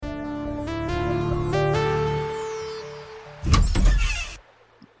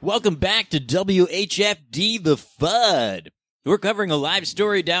Welcome back to WHFD The FUD. We're covering a live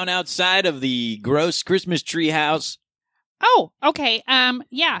story down outside of the gross Christmas tree house. Oh, okay.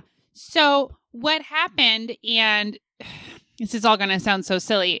 Yeah. So what happened, and this is all going to sound so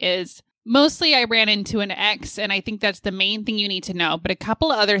silly, is mostly I ran into an ex, and I think that's the main thing you need to know. But a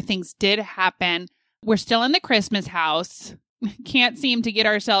couple of other things did happen. We're still in the Christmas house. Can't seem to get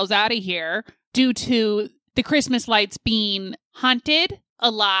ourselves out of here due to the Christmas lights being haunted,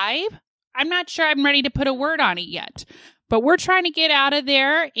 alive. I'm not sure I'm ready to put a word on it yet. But we're trying to get out of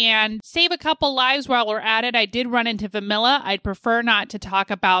there and save a couple lives while we're at it. I did run into Vamilla. I'd prefer not to talk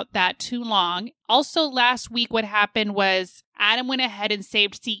about that too long. Also, last week what happened was Adam went ahead and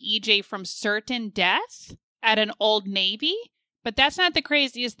saved CEJ from certain death at an Old Navy. But that's not the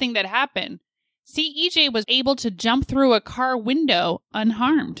craziest thing that happened. CEJ was able to jump through a car window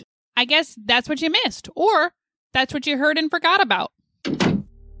unharmed. I guess that's what you missed, or that's what you heard and forgot about.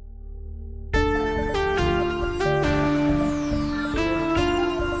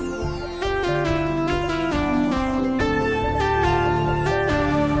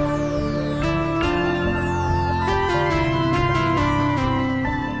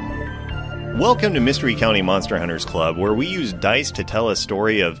 Welcome to Mystery County Monster Hunters Club, where we use dice to tell a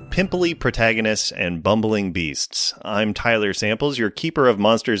story of pimply protagonists and bumbling beasts. I'm Tyler Samples, your keeper of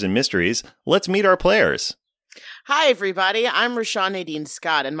monsters and mysteries. Let's meet our players. Hi, everybody. I'm Rashawn Nadine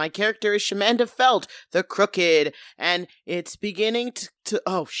Scott, and my character is Shamanda Felt, the Crooked, and it's beginning to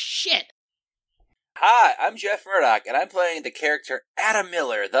oh, shit. Hi, I'm Jeff Murdoch, and I'm playing the character Adam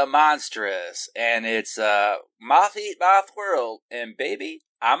Miller, the Monstrous, and it's Moth Eat Moth World, and baby,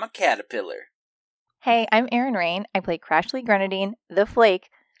 I'm a caterpillar. Hey, I'm Erin Rain. I play Crashly Grenadine, the Flake,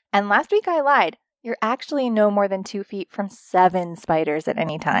 and last week I lied. You're actually no more than 2 feet from 7 spiders at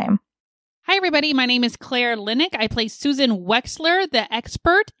any time. Hi, everybody. My name is Claire Linick. I play Susan Wexler, the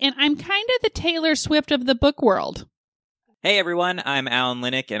Expert, and I'm kind of the Taylor Swift of the book world. Hey everyone, I'm Alan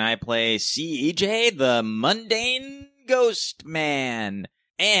Linick, and I play CEJ, the Mundane Ghost Man.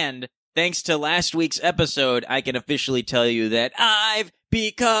 And thanks to last week's episode, I can officially tell you that I've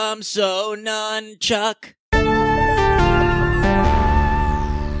become so nunchuck.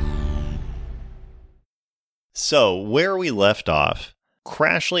 So, where we left off,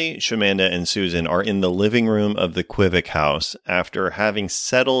 Crashly, Shamanda, and Susan are in the living room of the Quivik house after having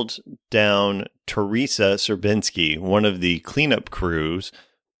settled down Teresa Serbinsky, one of the cleanup crews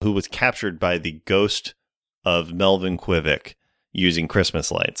who was captured by the ghost of Melvin Quivik using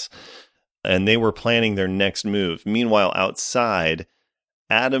Christmas lights. And they were planning their next move. Meanwhile, outside,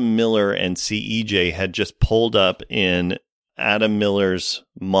 Adam Miller and CEJ had just pulled up in Adam Miller's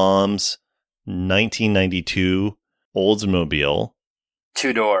mom's 1992 Oldsmobile.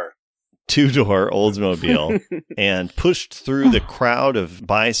 Two-door Oldsmobile and pushed through the crowd of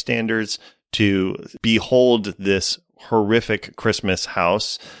bystanders to behold this horrific Christmas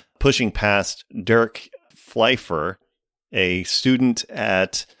house, pushing past Dirk Pfeiffer, a student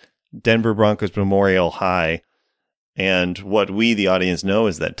at Denver Broncos Memorial High. And what we, the audience, know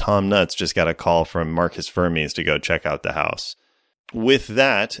is that Tom Nuts just got a call from Marcus Fermies to go check out the house. With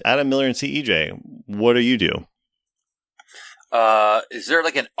that, Adam Miller and CEJ, what do you do? Is there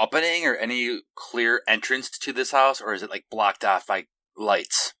like an opening or any clear entrance to this house, or is it like blocked off by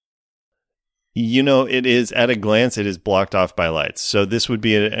lights? You know, it is, at a glance, it is blocked off by lights. So this would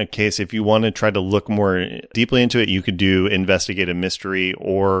be a case, if you want to try to look more deeply into it, you could do investigate a mystery,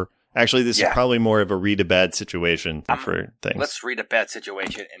 or actually this is probably more of a read a bad situation for things. Let's read a bad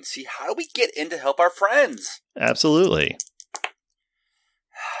situation and see how we get in to help our friends. Absolutely.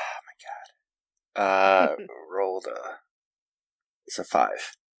 Oh my god. Rolled it's a 5.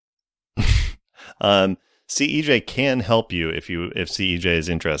 CEJ can help you if CEJ is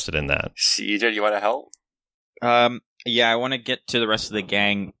interested in that. CEJ, do you want to help? Yeah, I want to get to the rest of the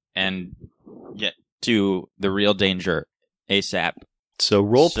gang and get to the real danger ASAP. So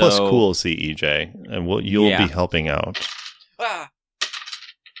roll plus cool, CEJ, and you'll be helping out. Ah.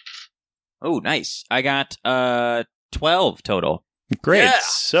 Oh, nice. I got 12 total. Great. Yeah.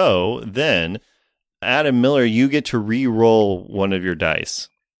 So then, Adam Miller, you get to re-roll one of your dice.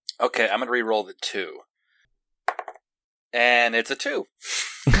 Okay, I'm going to re-roll the 2. And it's a 2.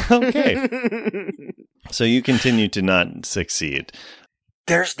 Okay. So you continue to not succeed.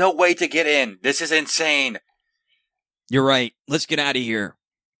 There's no way to get in. This is insane. You're right. Let's get out of here.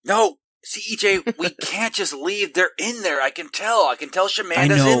 No, CEJ, we can't just leave. They're in there. I can tell.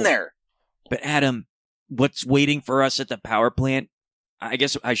 Shamanda's in there. But Adam, what's waiting for us at the power plant? I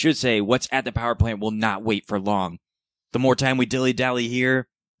guess I should say what's at the power plant will not wait for long. The more time we dilly-dally here,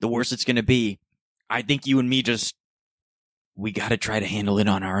 the worse it's going to be. I think you and me just we got to try to handle it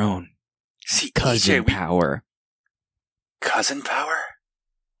on our own. See, Cousin power. Cousin power?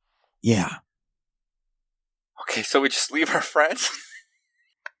 Yeah. Okay, so we just leave our friends?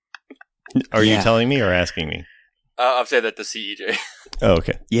 Are you Yeah. telling me or asking me? I'm saying that to CEJ. Oh,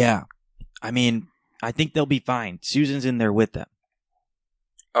 okay. Yeah. I mean, I think they'll be fine. Susan's in there with them.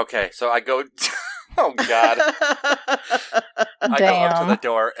 Okay, so I go... oh, God. I go up to the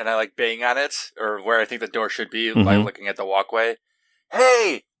door and I, like, bang on it, or where I think the door should be, by Mhm. looking at the walkway.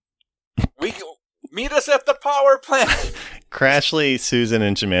 Hey! Meet us at the power plant! Crashly, Susan,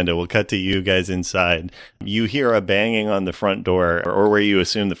 and Shamanda will cut to you guys inside. You hear a banging on the front door, or where you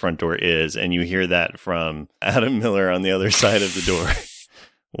assume the front door is, and you hear that from Adam Miller on the other side of the door.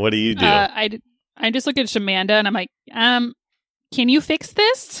 What do you do? I just look at Shamanda and I'm like, can you fix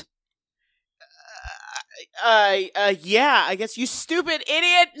this? Yeah, I guess, you stupid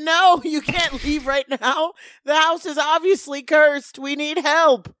idiot. No, you can't leave right now. The house is obviously cursed. We need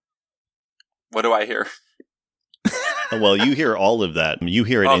help. What do I hear? Well, you hear all of that. You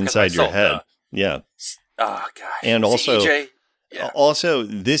hear it 'cause inside I your sold head. the- Yeah. Oh, gosh. And also- CEJ? Yeah. Also,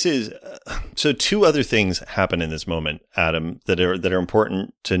 this is so. Two other things happen in this moment, Adam, that are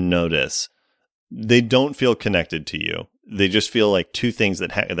important to notice. They don't feel connected to you. They just feel like two things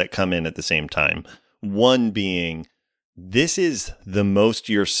that come in at the same time. One being, this is the most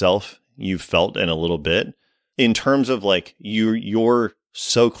yourself you've felt in a little bit, in terms of like you're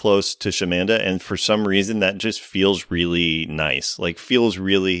so close to Shamanda, and for some reason that just feels really nice. Like feels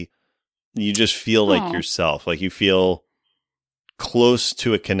really, you just feel like Aw. yourself. Like you feel close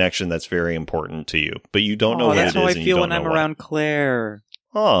to a connection that's very important to you, but you don't know what that's it how is. I and feel you when don't I'm know around Claire.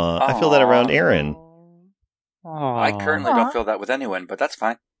 Aw, I feel that around Aaron. I currently Aw. don't feel that with anyone, but that's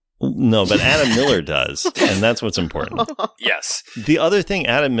fine. No, but Adam Miller does, and that's what's important. Yes. The other thing,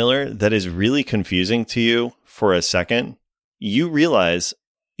 Adam Miller, that is really confusing to you for a second, you realize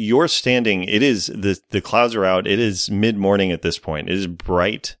you're standing, it is, the clouds are out, it is mid-morning at this point, it is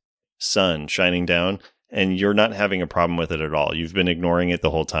bright sun shining down, and you're not having a problem with it at all. You've been ignoring it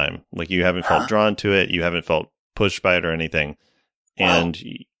the whole time. Like you haven't felt drawn to it, you haven't felt pushed by it or anything. Wow. And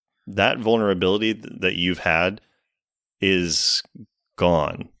that vulnerability that you've had is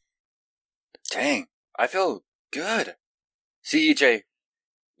gone. Dang. I feel good. CEJ,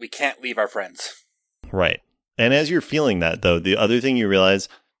 we can't leave our friends. Right. And as you're feeling that, though, the other thing you realize,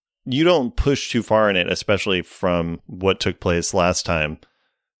 you don't push too far in it, especially from what took place last time.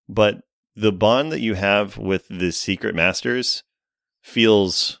 But the bond that you have with the Secret Masters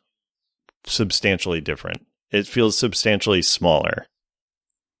feels substantially different. It feels substantially smaller.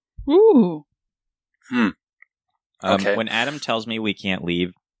 Ooh. Okay. When Adam tells me we can't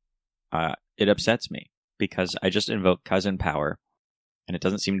leave, it upsets me because I just invoked cousin power and it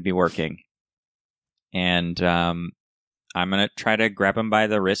doesn't seem to be working. And I'm going to try to grab him by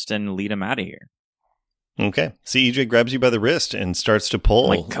the wrist and lead him out of here. Okay. CEJ grabs you by the wrist and starts to pull.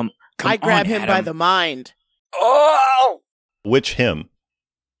 Like, come I grab on, him by Adam. the mind. Oh! Which him?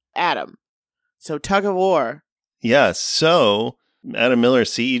 Adam. So tug of war. Yeah, so Adam Miller,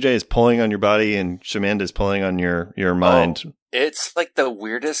 CEJ is pulling on your body and Shamanda is pulling on your mind. It's like the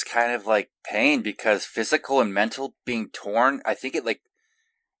weirdest kind of like pain because physical and mental being torn, I think it like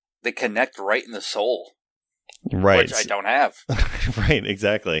they connect right in the soul, Right. which I don't have. Right,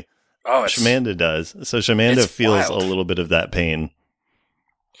 exactly. Oh, it's Shamanda does. So Shamanda it's feels wild. a little bit of that pain.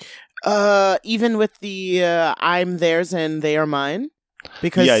 Even with the I'm theirs and they are mine?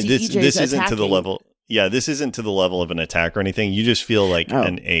 Because Yeah, CEJ this is isn't to the attacking. level. Yeah, this isn't to the level of an attack or anything. You just feel like Oh.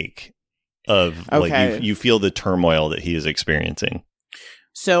 an ache of Okay. like you feel the turmoil that he is experiencing.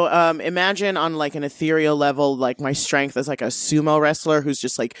 So imagine on like an ethereal level, like my strength is like a sumo wrestler who's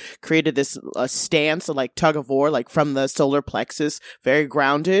just like created this stance, like tug of war, like from the solar plexus, very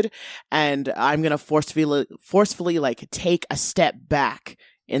grounded, and I'm gonna forcefully like take a step back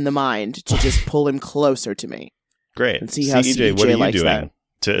in the mind to just pull him closer to me. Great. And see how CEJ, what are CEJ you likes doing that.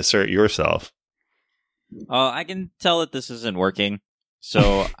 to assert yourself? I can tell that this isn't working.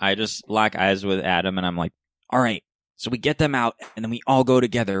 So I just lock eyes with Adam and I'm like, all right, so we get them out and then we all go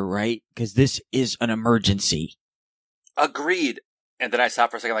together, right? Because this is an emergency. agreed. And then I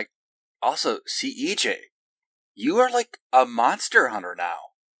stop for a second, like, also, CEJ, you are like a monster hunter now.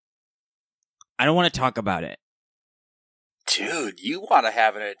 I don't want to talk about it. Dude, you want to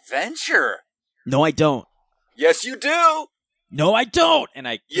have an adventure. No, I don't. Yes, you do. No, I don't. And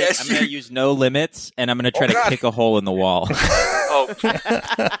I'm going to use no limits and I'm going to try Oh, God. to kick a hole in the wall. Oh,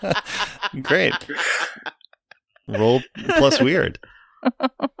 Great. Roll plus weird.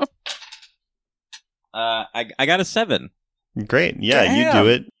 I got a 7. Great. Yeah, Damn. you do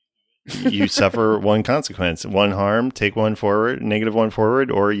it. you suffer one consequence, one harm, take one forward, -1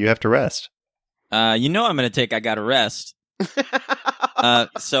 forward, or you have to rest. I'm going to take I gotta rest.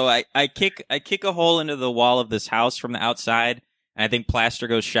 So I kick a hole into the wall of this house from the outside, and I think Plaster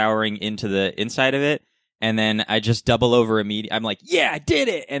goes showering into the inside of it, and then I just double over immediately. I'm like, yeah, I did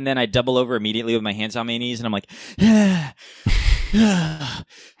it! And then I double over immediately with my hands on my knees, and I'm like,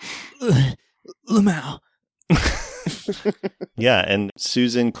 Lamau. Yeah, and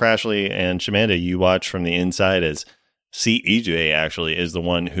Susan, Crashly, and Shamanda, you watch from the inside as CEJ actually is the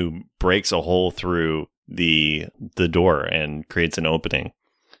one who breaks a hole through the door and creates an opening.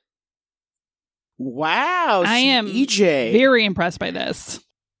 Wow, I am CJ. very impressed by this.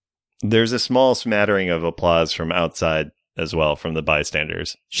 There's a small smattering of applause from outside as well, from the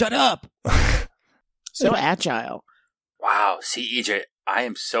bystanders. Shut up! So agile. Wow, CEJ, I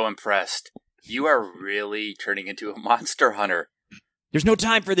am so impressed. You are really turning into a monster hunter. There's no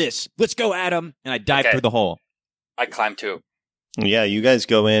time for this. Let's go, Adam. And I dive Okay. through the hole. I climb too. Yeah, you guys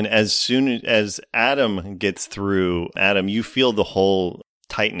go in. As soon as Adam gets through, Adam, you feel the hole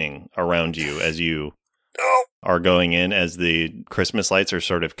tightening around you as you are going in, as the Christmas lights are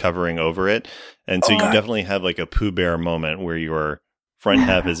sort of covering over it. And so you definitely have like a Pooh Bear moment where your front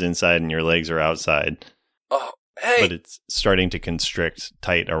half is inside and your legs are outside. Oh, hey, But it's starting to constrict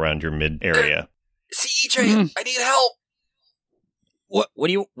tight around your mid area. CEJ, I need help. What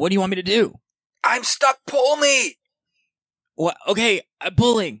do you want me to do? I'm stuck. Pull me. What? Okay, I'm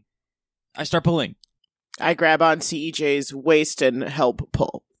pulling. I start pulling. I grab on CEJ's waist and help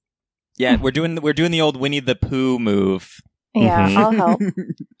pull. Yeah, we're doing the old Winnie the Pooh move. Yeah, Mhm. I'll help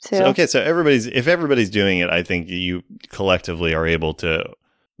too. So if everybody's doing it, I think you collectively are able to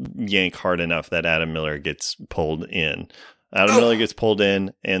yank hard enough that Adam Miller gets pulled in. Adam Miller gets pulled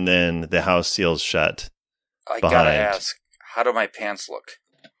in, and then the house seals shut. I Behind. gotta ask, how do my pants look?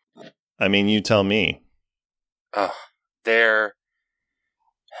 I mean, you tell me. Oh, they're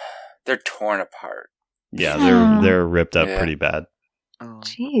torn apart. Yeah, they're ripped up Yeah. pretty bad.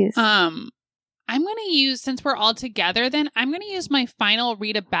 Jeez. I'm going to use, since we're all together, then I'm going to use my final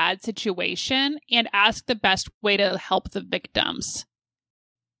read a bad situation and ask the best way to help the victims.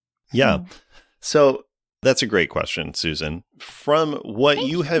 Yeah. So that's a great question, Susan. From what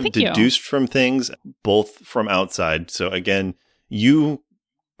you have Thank you. deduced from things, both from outside. So again, you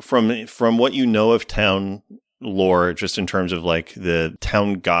from what you know of town lore, just in terms of like the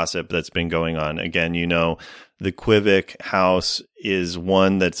town gossip that's been going on. Again, you know, the Quivik house is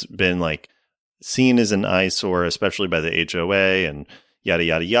one that's been like seen as an eyesore, especially by the HOA and yada,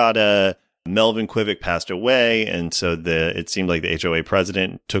 yada, yada. Melvin Quivik passed away. And so it seemed like the HOA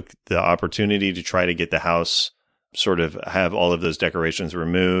president took the opportunity to try to get the house sort of have all of those decorations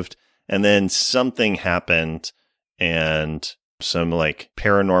removed. And then something happened and some like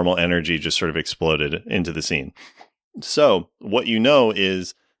paranormal energy just sort of exploded into the scene. So what you know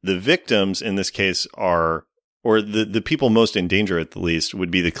is the victims in this case are, or the people most in danger at the least, would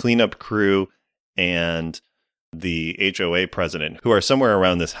be the cleanup crew and the HOA president, who are somewhere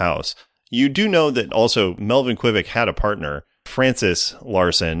around this house. You do know that also Melvin Quivik had a partner, Francis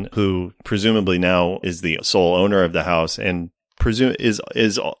Larson, who presumably now is the sole owner of the house and is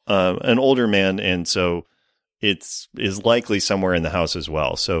an older man, and so is likely somewhere in the house as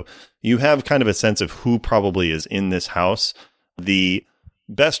well. So you have kind of a sense of who probably is in this house. The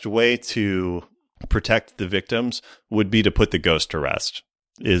best way to protect the victims would be to put the ghost to rest,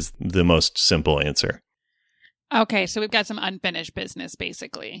 is the most simple answer. Okay, so we've got some unfinished business,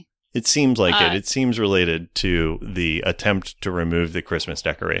 basically. It seems like it. It seems related to the attempt to remove the Christmas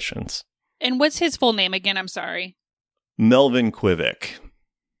decorations. And what's his full name again? I'm sorry. Melvin Quivik.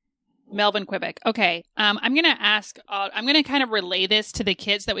 Melvin Quivik. Okay. I'm going to ask, I'm going to kind of relay this to the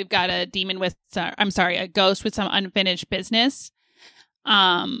kids that we've got a ghost with some unfinished business.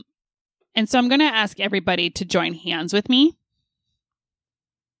 And so I'm going to ask everybody to join hands with me.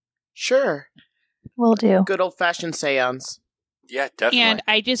 Sure. Will do. Good old-fashioned seance. Yeah, definitely. And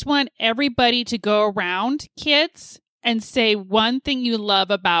I just want everybody to go around, kids, and say one thing you love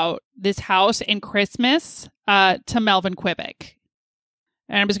about this house and Christmas to Melvin Quivik.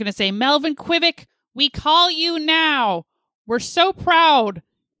 And I'm just going to say, Melvin Quivik, we call you now. We're so proud.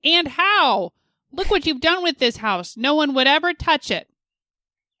 And how? Look what you've done with this house. No one would ever touch it.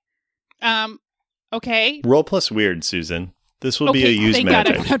 Okay. Roll plus weird, Susan. This will be a use thank God, I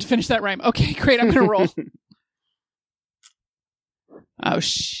magic. don't have to finish that rhyme. Okay, great. I'm going to roll. Oh,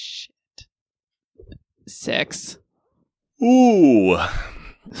 shit. 6. Ooh.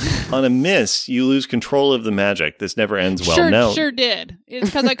 On a miss, you lose control of the magic. This never ends well. Sure did. It's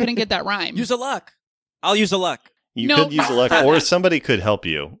because I couldn't get that rhyme. Use a luck. I'll use a luck. You No. could use Electra, or somebody could help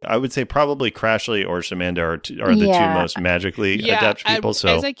you. I would say probably Crashly or Shamanda are the two Yeah. most magically adept people.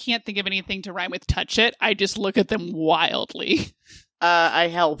 As I can't think of anything to rhyme with touch it, I just look at them wildly. I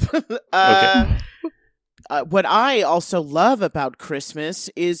help. What I also love about Christmas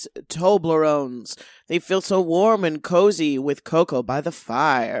is Toblerones. They feel so warm and cozy with cocoa by the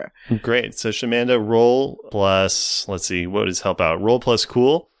fire. Great. So Shamanda, roll plus, let's see, what does help out? Roll plus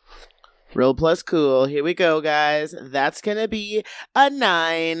cool. Roll plus cool. Here we go, guys. That's gonna be a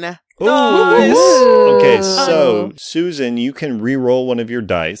 9. Nice. Ooh. Okay, so Susan, you can re-roll one of your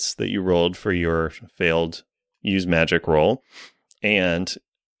dice that you rolled for your failed use magic roll. And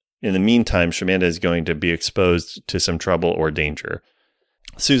in the meantime, Shamanda is going to be exposed to some trouble or danger.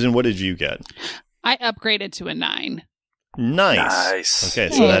 Susan, what did you get? I upgraded to a 9. Nice.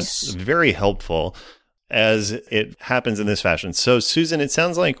 Okay, so that's very helpful as it happens in this fashion. So, Susan, it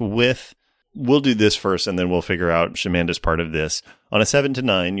sounds like we'll do this first and then we'll figure out Shamanda's part of this. On a 7 to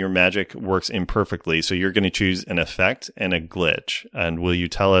 9, your magic works imperfectly, so you're going to choose an effect and a glitch. And will you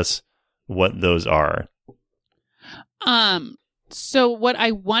tell us what those are? So what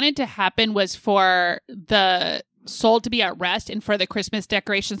I wanted to happen was for the soul to be at rest and for the Christmas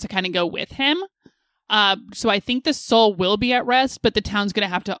decorations to kind of go with him. So I think the soul will be at rest, but the town's going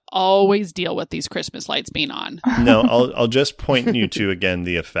to have to always deal with these Christmas lights being on. No, I'll just point you to, again,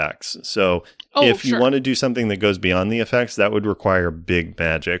 the effects. So if you want to do something that goes beyond the effects, that would require big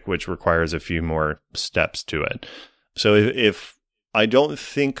magic, which requires a few more steps to it. So if I don't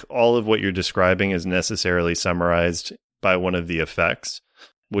think all of what you're describing is necessarily summarized by one of the effects,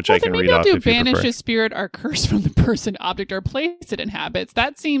 which I can read off if you banish prefer. a spirit or curse from the person, object, or place it inhabits.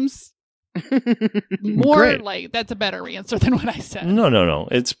 That seems more Great. like that's a better answer than what I said. No.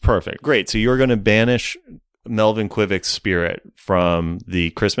 It's perfect. Great. So you're going to banish Melvin Quivik's spirit from the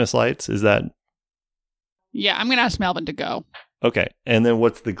Christmas lights. Is that? Yeah, I'm going to ask Melvin to go. Okay. And then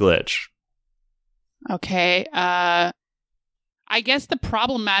what's the glitch? Okay. I guess the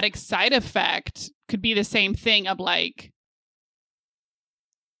problematic side effect could be the same thing of like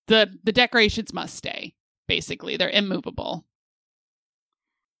the decorations must stay. Basically, they're immovable.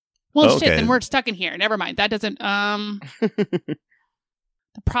 Well, Okay. shit, then we're stuck in here. Never mind. That doesn't. The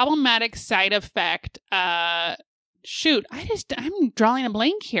problematic side effect. Shoot, I'm drawing a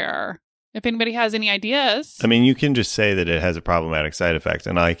blank here. If anybody has any ideas. I mean, you can just say that it has a problematic side effect,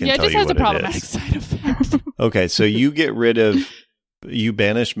 and I can Yeah, it tell just you has a what it problematic is. side effect. Okay, so you get rid of, you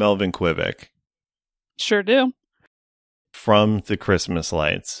banish Melvin Quivik Sure do. from the Christmas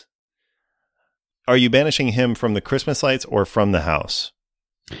lights. Are you banishing him from the Christmas lights or from the house?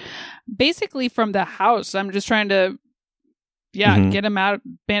 Basically from the house. I'm just trying to, get him out,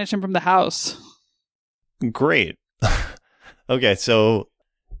 banish him from the house. Great. Okay, so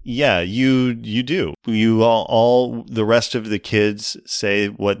yeah, you do. You all the rest of the kids say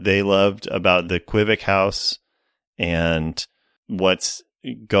what they loved about the Quivik house and what's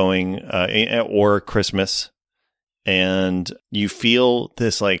going or Christmas, and you feel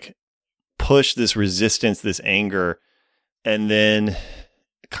this like push, this resistance, this anger, and then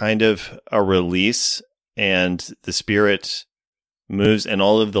kind of a release, and the spirit moves and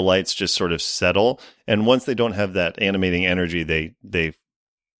all of the lights just sort of settle. And once they don't have that animating energy, they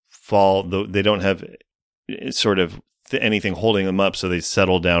fall. They don't have sort of anything holding them up, so they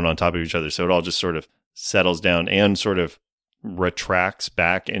settle down on top of each other. So it all just sort of settles down and sort of retracts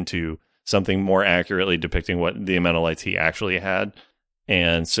back into something more accurately depicting what the amount of lights he actually had.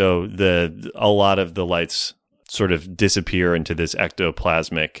 And so a lot of the lights sort of disappear into this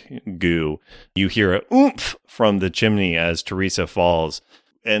ectoplasmic goo. You hear a oomph from the chimney as Teresa falls.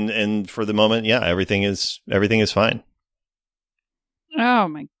 And for the moment, yeah, everything is fine. Oh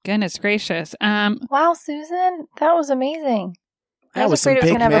my goodness gracious. Wow, Susan, that was amazing. I That was was some afraid it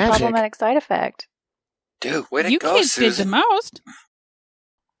was big going to have a magic. problematic side effect. Dude, way to You go, kids did the Susan. most.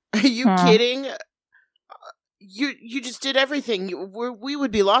 Are you Huh. kidding? You just did everything. We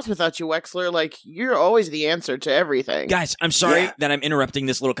would be lost without you, Wexler. Like, you're always the answer to everything. Guys, I'm sorry Yeah. that I'm interrupting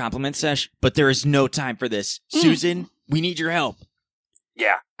this little compliment sesh, but there is no time for this. Susan, we need your help.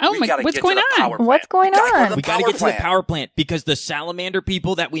 Yeah. Oh we my, gotta what's get going to the on? power plant. What's going We gotta go on? to the We got to power get to the plant. power plant because the salamander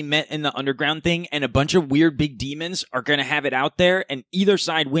people that we met in the underground thing and a bunch of weird big demons are going to have it out there, and either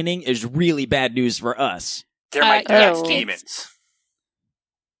side winning is really bad news for us. They're my Yeah, dad's kids. demons.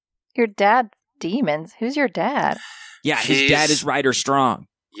 Your dad's demons? Who's your dad? Yeah, his dad is Ryder Strong.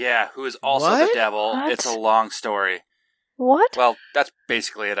 Yeah, who is also What? the devil. What? It's a long story. What? Well, that's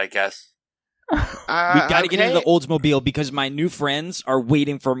basically it, I guess. We got to get into the Oldsmobile because my new friends are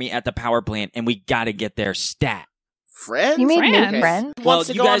waiting for me at the power plant, and we got to get there stat. Friends? You made Friends. new friends? Well, Wants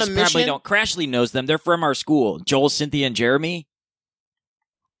to you go on guys a probably mission? don't. Crashly knows them. They're from our school. Joel, Cynthia, and Jeremy.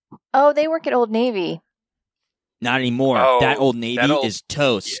 Oh, they work at Old Navy. Not anymore. Oh, that Old Navy that old- is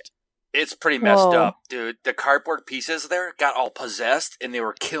toast. It's pretty messed Whoa. up, dude. The cardboard pieces there got all possessed, and they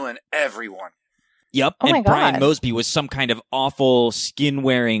were killing everyone. Yep. Oh my and Brian God. Mosby was some kind of awful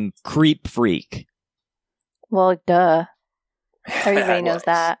skin-wearing creep freak. Well, duh. Everybody knows Nice.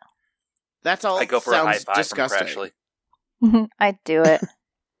 that. That's all I go for a high sounds five disgusting. from Crashly. I'd do it.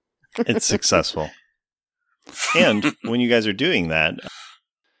 It's successful. And when you guys are doing that,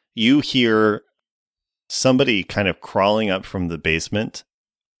 you hear somebody kind of crawling up from the basement,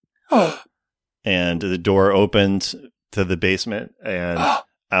 Oh, and the door opens to the basement, and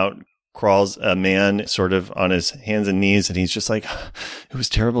out crawls a man sort of on his hands and knees, and he's just like, "It was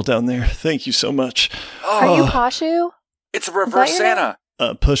terrible down there. Thank you so much." are you Oh. Pashu? It's a reverse Is that your Santa.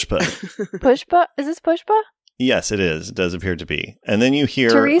 Pushpa. Pushpa? Is this Pushpa? Yes, it is. It does appear to be. And then you hear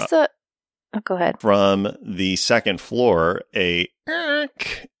Teresa. Oh, go ahead. from the second floor a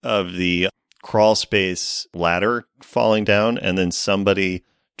of the crawl space ladder falling down, and then somebody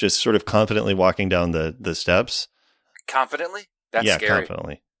just sort of confidently walking down the steps. Confidently? That's yeah, scary.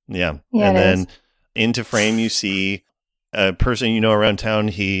 confidently. Yeah. Yeah, and it then is. into frame you see a person you know around town.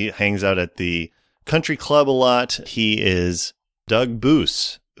 He hangs out at the country club a lot. He is Doug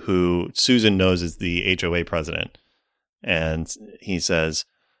Boos, who Susan knows is the HOA president. And he says,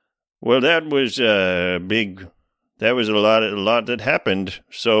 "Well, that was that was a lot that happened.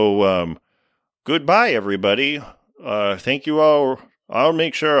 So, goodbye, everybody. Thank you all. I'll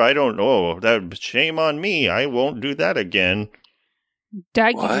make sure I don't know. Shame on me. I won't do that again."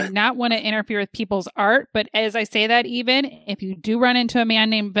 Doug, you What? do not want to interfere with people's art, but as I say that, even if you do run into a man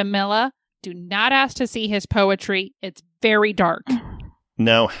named Vamilla, do not ask to see his poetry. It's very dark.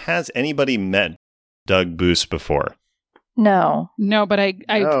 Now, has anybody met Doug Boos before? No. No, but I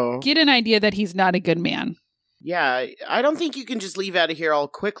Oh. get an idea that he's not a good man. Yeah, I don't think you can just leave out of here all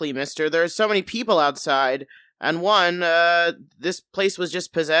quickly, mister. There are so many people outside. And one, this place was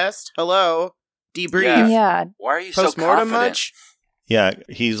just possessed. Hello? Debrief. Yeah. Yeah. Why are you so Postmortem confident? much? Yeah,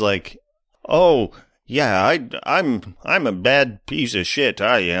 he's like, "Oh, yeah, I'm a bad piece of shit.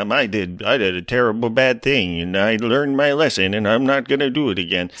 I am. I did a terrible bad thing, and I learned my lesson, and I'm not gonna do it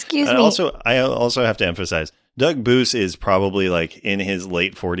again." Excuse And me. I also have to emphasize, Doug Boos is probably like in his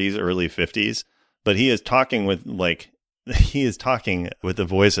late 40s, early 50s, but he is talking with the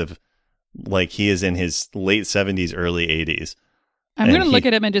voice of like he is in his late 70s, early 80s. I'm And going to look he-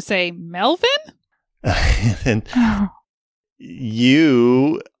 at him and just say, Melvin? And Oh,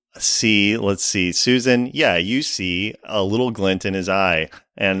 you see, let's see, Susan, yeah, you see a little glint in his eye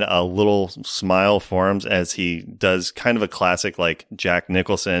and a little smile forms as he does kind of a classic like Jack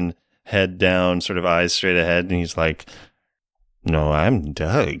Nicholson, head down, sort of eyes straight ahead, and he's like, "No, I'm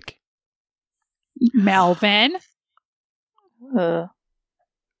Doug." Melvin? ugh.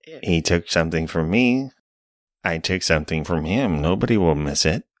 He took something from me. I took something from him. Nobody will miss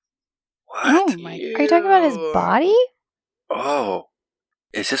it. What? Oh my. Are you talking about his body? Oh.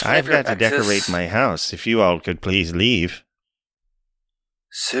 Is this one I've of your got to exes? decorate my house. If you all could please leave.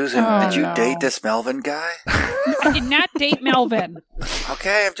 Susan, Oh, did you no. date this Melvin guy? I did not date Melvin.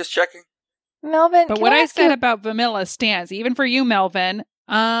 Okay, I'm just checking. Melvin, But can what I ask said you- about Vamilla stands, even for you, Melvin.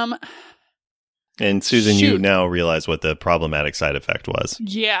 And Susan, you Shoot. now realize what the problematic side effect was.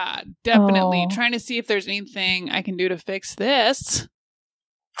 Yeah, definitely. Oh. Trying to see if there's anything I can do to fix this.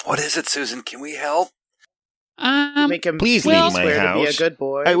 What is it, Susan? Can we help? Make him Please leave swear my to be a house. good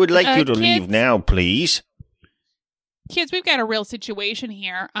boy. I would like Uh, you to kids- leave now, please. Kids, we've got a real situation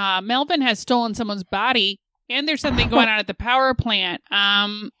here. Melvin has stolen someone's body, and there's something going on at the power plant.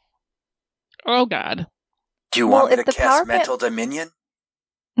 Oh God. Do you Well, want me if to the power cast plant- Mental Dominion?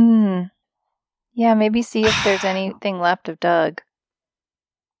 Yeah, maybe see if there's anything left of Doug.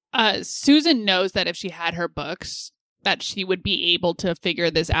 Susan knows that if she had her books, that she would be able to figure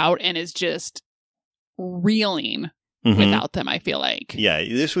this out, and is just reeling Mhm. without them. I feel like Yeah,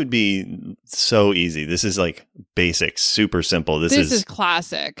 this would be so easy. This is like basic, super simple. This this is, is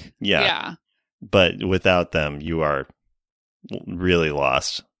classic. Yeah. Yeah. but without them, you are really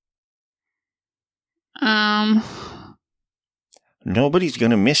lost. Nobody's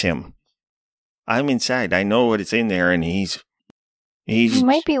going to miss him. I'm inside. I know what it's in there, and he's You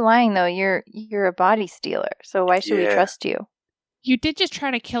might be lying though. You're a body stealer, so why should we Yeah. trust you? You did just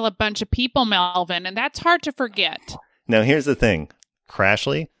try to kill a bunch of people, Melvin, and that's hard to forget. Now, here's the thing.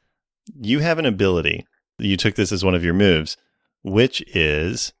 Crashly, you have an ability. You took this as one of your moves, which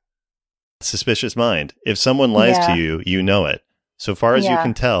is Suspicious Mind. If someone lies Yeah. to you, you know it. So far as you Yeah.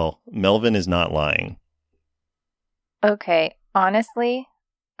 can tell, Melvin is not lying. Okay, honestly,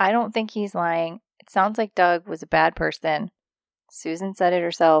 I don't think he's lying. It sounds like Doug was a bad person. Susan said it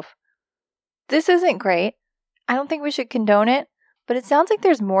herself. This isn't great. I don't think we should condone it, but it sounds like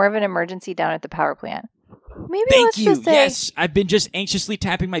there's more of an emergency down at the power plant. Maybe Thank let's you. just say, Yes, I've been just anxiously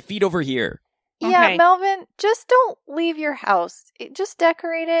tapping my feet over here. yeah, Okay. Melvin, just don't leave your house. Just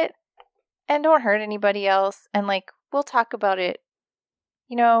decorate it and don't hurt anybody else. And we'll talk about it.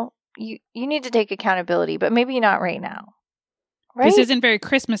 You know, you need to take accountability, but maybe not right now. Right? This isn't very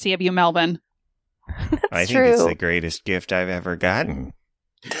Christmassy of you, Melvin. That's I think true. it's the greatest gift I've ever gotten.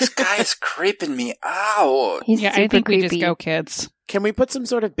 This guy is creeping me out. He's Yeah, super I think we creepy. just go, kids. Can we put some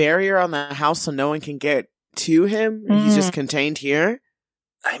sort of barrier on the house so no one can get to him? He's just contained here?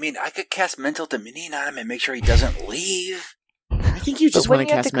 I mean, I could cast Mental Dominion on him and make sure he doesn't leave. I think you But just want wouldn't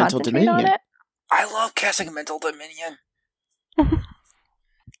to you have cast Mental concentrate on Dominion. it? I love casting Mental Dominion.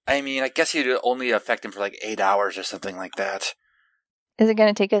 I mean, I guess you'd only affect him for 8 hours or something like that. Is it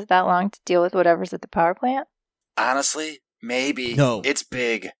going to take us that long to deal with whatever's at the power plant? Honestly, maybe. No. It's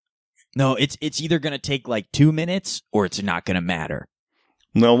big. No, it's either going to take 2 minutes or it's not going to matter.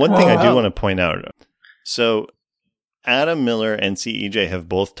 No, one thing I do Oh. want to point out. So, Adam Miller and CEJ have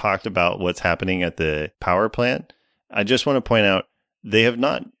both talked about what's happening at the power plant. I just want to point out they have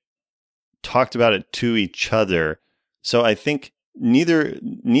not talked about it to each other. So I think neither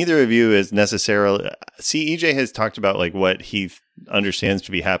of you is necessarily. CEJ has talked about what he understands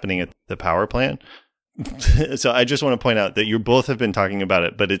to be happening at the power plant. So I just want to point out that you both have been talking about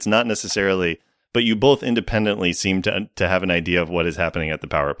it, but it's not necessarily. But you both independently seem to have an idea of what is happening at the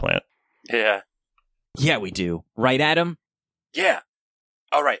power plant. Yeah. Yeah, we do. Right, Adam? Yeah.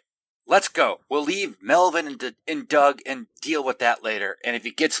 All right. Let's go. We'll leave Melvin and Doug and deal with that later. And if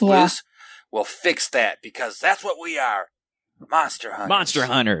he gets Yeah. loose, we'll fix that because that's what we are. Monster hunters. Monster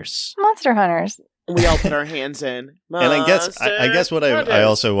hunters. Monster hunters. We all put our hands in. And I guess what I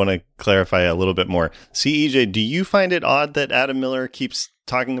also want to clarify a little bit more. CEJ, do you find it odd that Adam Miller keeps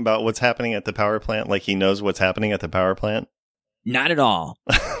talking about what's happening at the power plant like he knows what's happening at the power plant? Not at all.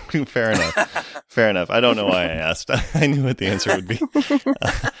 Fair enough. Fair enough. I don't know why I asked. I knew what the answer would be.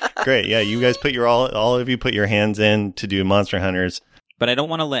 Great. Yeah, you guys put all of you put your hands in to do Monster Hunters. But I don't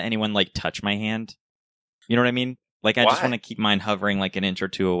want to let anyone touch my hand. You know what I mean? I just Why? want to keep mine hovering an inch or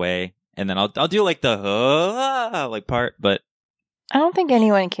two away. And then I'll do the part, but I don't think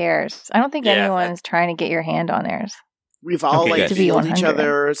anyone cares. I don't think Yeah, anyone's trying to get your hand on theirs. We've all Okay, good. To be healed each 100.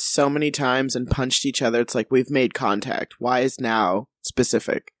 other so many times and punched each other. It's we've made contact. Why is now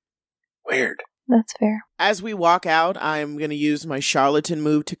specific? Weird. That's fair. As we walk out, I'm going to use my charlatan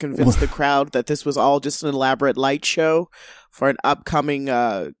move to convince the crowd that this was all just an elaborate light show for an upcoming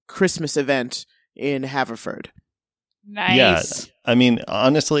Christmas event in Haverford. Nice. Yeah, I mean,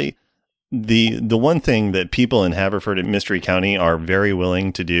 honestly, the one thing that people in Haverford and Mystery County are very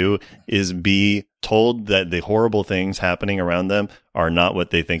willing to do is be told that the horrible things happening around them are not what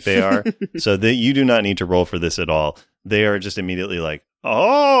they think they are. So that you do not need to roll for this at all. They are just immediately like,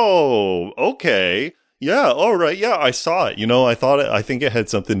 oh, okay. Yeah, all right. Yeah, I saw it. I think it had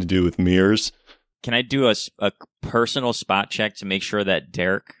something to do with mirrors. can I do a personal spot check to make sure that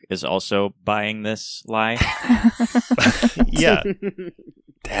Derek is also buying this lie? Yeah.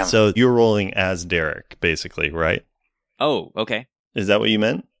 Damn. So you're rolling as Derek, basically, right? Oh, okay. Is that what you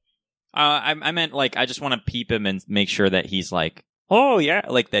meant? I meant I just want to peep him and make sure that he's oh yeah,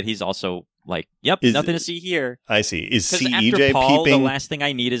 that he's also yep, Is- nothing to see here. I see. Is Because after CEJ Paul, peeping? the last thing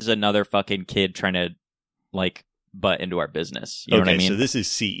I need is another fucking kid trying to butt into our business. You know what I mean? So this is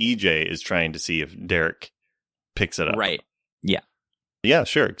CEJ is trying to see if Derek picks it up. Right. Yeah,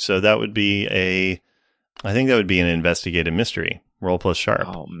 sure. So that would be I think that would be an investigative mystery. Roll plus sharp.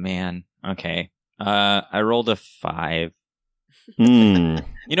 Oh man. Okay. I rolled a 5. Hmm.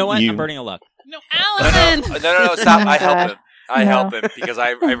 You know what? You- I'm burning a luck. No, No, Alan! no, stop. I help God. him. I No. help him because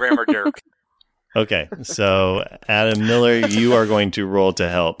I rammer Dirk. Okay. So Adam Miller, you are going to roll to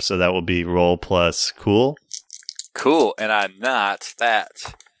help. So that will be roll plus cool. Cool, and I'm not that.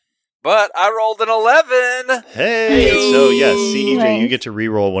 But I rolled an 11. Hey. Hey. So yes, CEJ, Nice. you get to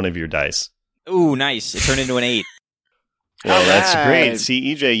re-roll one of your dice. Ooh, nice. It turned into an 8. Well, that's Alright. great.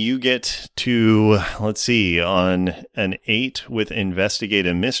 CEJ, you get to, let's see, on an 8 with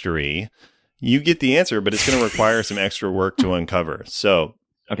investigative mystery, you get the answer, but it's going to require some extra work to uncover. So,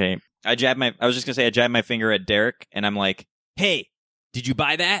 Okay. I jabbed my finger at Derek and I'm like, "Hey, did you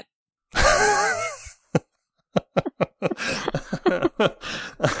buy that?"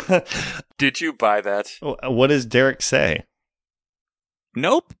 Did you buy that? what does Derek say?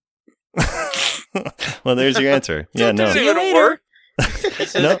 Nope. Well, there's your answer. Yeah, no. See you Even later. work? He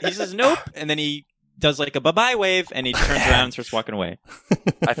says, No. he says nope, and then he does like a bye-bye wave, and he turns around and starts walking away.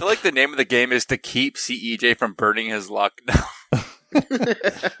 I feel like the name of the game is to keep CEJ from burning his luck.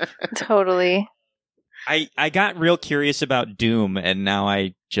 Totally. I got real curious about Doom, and now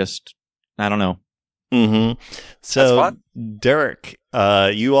I don't know. Mm-hmm. That's So, fun. Derek,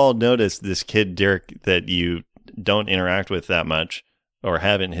 you all noticed this kid, Derek, that you don't interact with that much or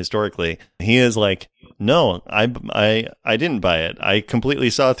haven't historically. He is like, no, I didn't buy it. I completely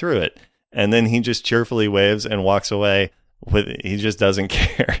saw through it. And then he just cheerfully waves and walks away. He just doesn't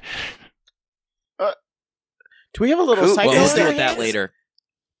care. Do we have a little Who- psycho? Well, we'll Is deal there- with that later.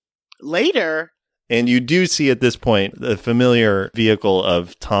 Later? And you do see at this point the familiar vehicle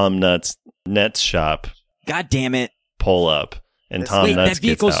of Tom Nutt's Nets shop God damn it. pull up. And Tom Wait, Nuts that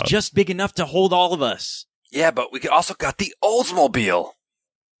vehicle's gets out. just big enough to hold all of us. Yeah, but we also got the Oldsmobile.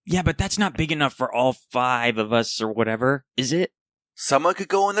 Yeah, but that's not big enough for all 5 of us or whatever, is it? Someone could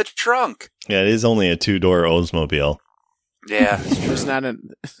go in the trunk. Yeah, it is only a 2-door Oldsmobile. Yeah, There's not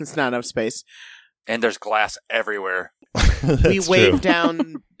it's not enough space. and there's glass everywhere. That's We true. wave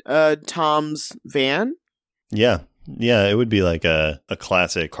down Tom's van. Yeah. Yeah, it would be like a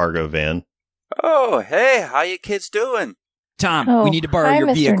classic cargo van. Oh, hey, how you kids doing? Tom, Oh, we need to borrow hi, your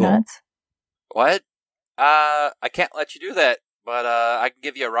Mr. vehicle. Nuts. What? I can't let you do that, but I can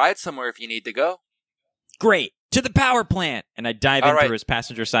give you a ride somewhere if you need to go. Great. To the power plant. And I dive All in right. through his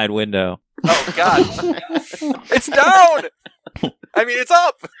passenger side window. Oh, God. It's down! I mean, it's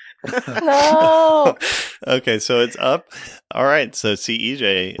up! No. Okay, so it's up. All right, so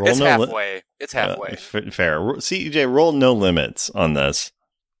CEJ, roll It's no halfway. It's halfway. fair. CEJ, roll no limits on this.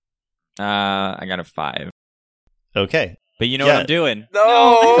 I got a 5. Okay. But you know Yeah. what I'm doing?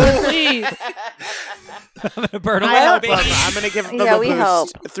 No! Please. I'm going to burn I away, help baby. him. I'm going to give them Yeah, a we boost help.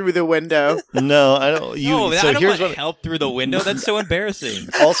 through the window. No, I don't. No, So I don't here's want what. help through the window. That's so embarrassing.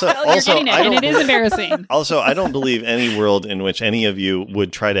 Also, Well, you're also, getting it, I and don't. it is embarrassing. Also, I don't believe any world in which any of you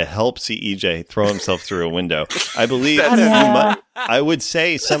would try to help CEJ throw himself through a window. I believe That's- you Yeah. might. I would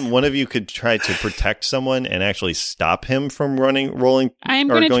say one of you could try to protect someone and actually stop him from rolling. I'm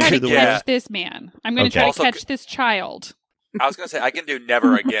or going to going try to through the catch window. this man. I'm going to Okay. try to Also- catch this child. I was going to say, I can do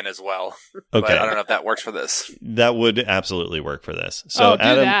never again as well. Okay, But I don't know if that works for this. that would absolutely work for this. So Oh, do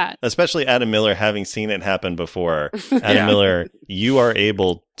Adam, that. especially Adam Miller, having seen it happen before, Adam Yeah. Miller, you are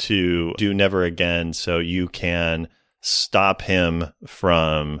able to do never again, so you can stop him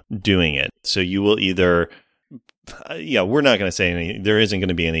from doing it. So you will either, we're not going to say any. There isn't going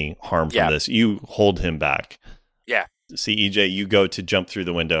to be any harm from Yeah. this. You hold him back. Yeah. CEJ, you go to jump through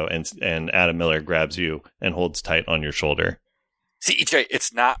the window, and Adam Miller grabs you and holds tight on your shoulder. CEJ,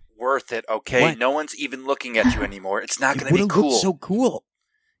 it's not worth it, okay? What? No one's even looking at you anymore. It's not It going to be would've cool. looked so cool.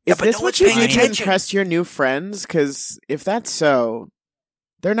 Yeah, Is but this no what one's you paying do to attention. impress your new friends? Because if that's so,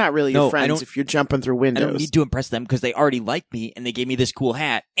 they're not really No, your I friends don't- if you're jumping through I windows. don't need to impress them because they already like me and they gave me this cool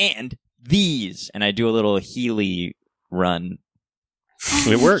hat and these. And I do a little Healy run.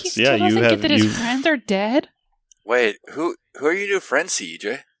 It works. He still Yeah, you doesn't have- get that his you- friends are dead. Wait, who are your new friends,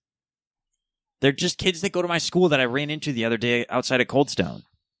 CEJ? They're just kids that go to my school that I ran into the other day outside of Coldstone.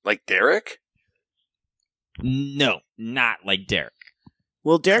 Like Derek? No, not like Derek.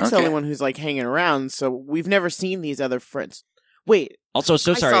 Well, Derek's the Okay. only one who's like hanging around, so we've never seen these other friends. Wait, Also,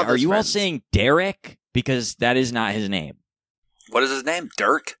 so I sorry. saw Are those you all friends. saying Derek? Because that is not his name. What is his name?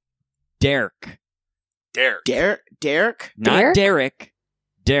 Dirk? Derek. Derek. Derek? Not Derek? Derek.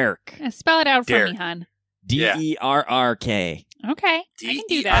 Derek. Spell it out for Derek. me, hon. Yeah. DERRK. Okay, I can do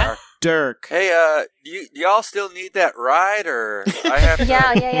D-E-R. that. Dirk. Hey, do y'all still need that ride, or I have to...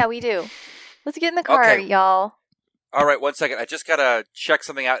 Yeah, we do. Let's get in the car, Okay. y'all. All right, 1 second. I just gotta check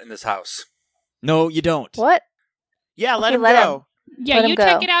something out in this house. No, you don't. What? Yeah, let Okay, him let go. Yeah, Let you him go.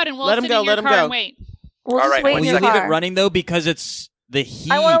 check it out, and we'll Let him sit go, in your let him car go. and wait. We'll All just right, wait one in Will your you leave car. it running though? Because it's the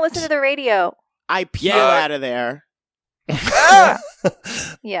heat. I want to listen to the radio. I peel Yeah. out of there. Ah!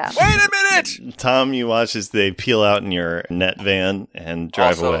 Yeah. Wait a minute! Tom, you watch as they peel out in your net van and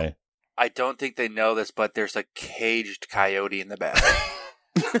drive Also- away. I don't think they know this, but there's a caged coyote in the back.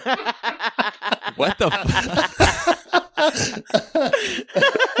 What the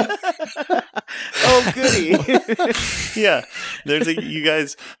Oh, goody. Yeah, you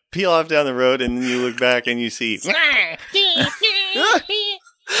guys peel off down the road, and then you look back and you see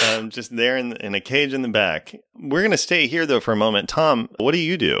just there in a cage in the back. We're gonna stay here though for a moment. Tom, what do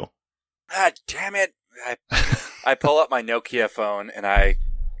you do? Ah, damn it! I pull up my Nokia phone and I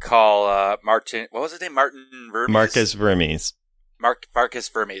call Martin. What was his name? Martin Vermes? Marcus Vermes. Marcus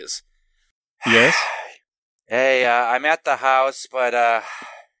Vermes. Yes. Hey, I'm at the house, but I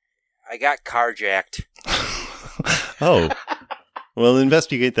got carjacked. Oh, Well,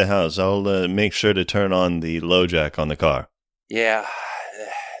 investigate the house. I'll make sure to turn on the low jack on the car. Yeah,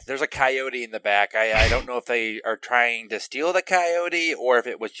 there's a coyote in the back. I don't know if they are trying to steal the coyote or if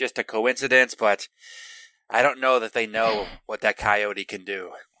it was just a coincidence, but I don't know that they know what that coyote can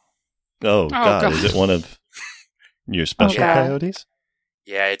do. Oh, God. Is it one of your special coyotes?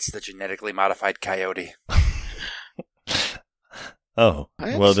 Yeah, it's the genetically modified coyote. Oh,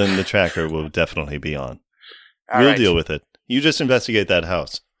 What? well, then the tracker will definitely be on. All We'll right. deal with it. You just investigate that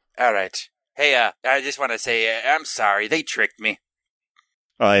house. All right. Hey, I just want to say I'm sorry. They tricked me.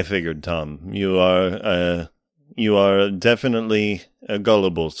 I figured, Tom. You are definitely a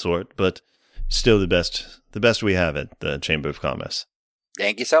gullible sort, but still the best we have at the Chamber of Commerce.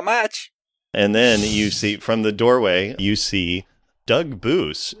 Thank you so much. And then you see, from the doorway, you see Doug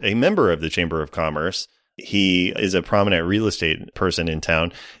Boos, a member of the Chamber of Commerce. He is a prominent real estate person in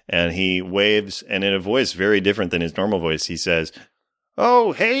town, and he waves, and in a voice very different than his normal voice, he says,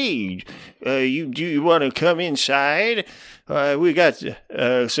 "Oh, hey, do you want to come inside? We got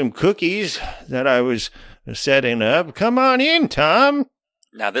some cookies that I was setting up. Come on in, Tom."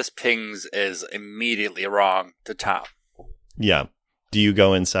 Now, this pings is immediately wrong to Tom. Yeah. Do you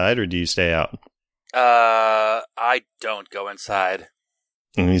go inside or do you stay out? I don't go inside.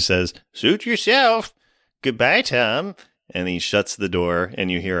 And he says, "Suit yourself. Goodbye, Tom." And he shuts the door,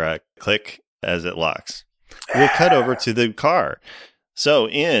 and you hear a click as it locks. We'll cut over to the car. So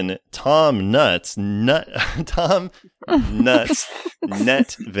in Tom Nuts net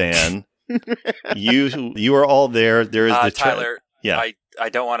van, you are all there. There is the Tyler. Yeah. I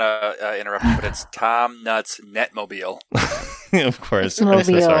don't want to interrupt you, but it's Tom Nuts Netmobile. Of course. I'm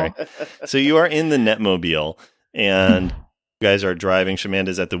so sorry. So you are in the Netmobile, and you guys are driving.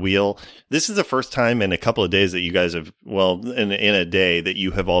 Shamanda's at the wheel. This is the first time in a couple of days that you guys have, well, in a day that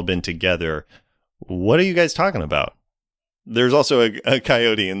you have all been together. What are you guys talking about? There's also a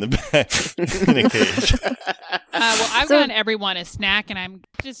coyote in the back in a cage. Well, I've gotten everyone a snack, and I'm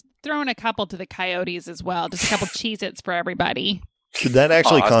just throwing a couple to the coyotes as well. Just a couple Cheez-Its for everybody. That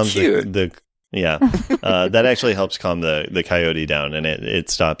actually Aw, calms cute. the yeah. That actually helps calm the coyote down, and it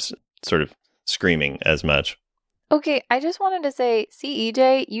stops sort of screaming as much. Okay, I just wanted to say,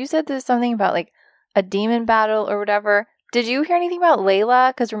 EJ, you said there's something about like a demon battle or whatever. Did you hear anything about Layla?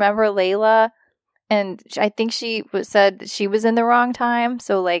 Because remember Layla, and I think she said that she was in the wrong time.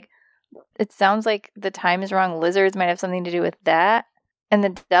 So like, it sounds like the time is wrong. Lizards might have something to do with that, and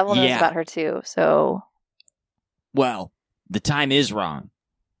the devil knows Yeah. about her too. So Well, the time is wrong.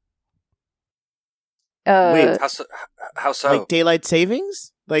 Wait, How so? like daylight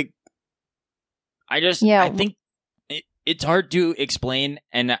savings? Like, Yeah. I think it's hard to explain,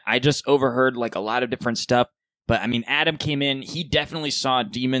 and I just overheard like a lot of different stuff. But I mean, Adam came in, he definitely saw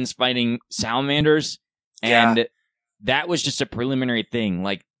demons fighting salamanders, and Yeah. that was just a preliminary thing.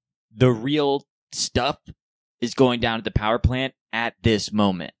 Like, the real stuff is going down at the power plant at this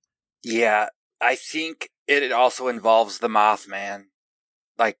moment. Yeah, I think it also involves the Mothman.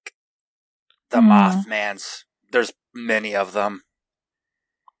 Like, the Mothmans. There's many of them.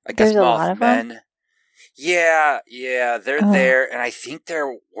 I guess There's a lot of them? Mothmen. Yeah, they're Oh. there, and I think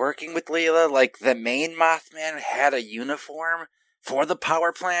they're working with Leela. Like, the main Mothman had a uniform for the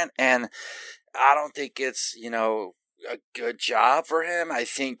power plant, and I don't think it's, a good job for him. I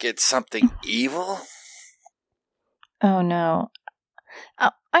think it's something evil. oh no.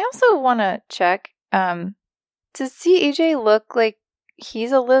 I also want to check. Does CEJ look like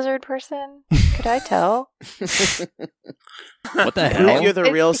he's a lizard person? Could I tell? What the Prove hell? you're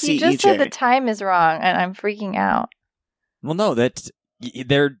the real He just said the CEJ. time is wrong, and I'm freaking out. Well, no, it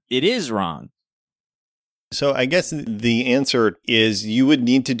is wrong. So I guess the answer is you would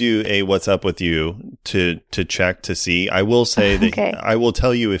need to do a "What's up with you" to check to see. I will say that Okay. I will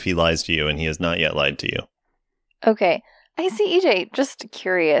tell you if he lies to you, and he has not yet lied to you. Okay. I see, EJ, just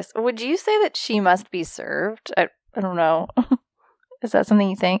curious. Would you say that she must be served? I don't know. Is that something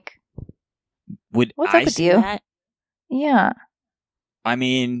you think? Would What's I up with say you? that? Yeah. I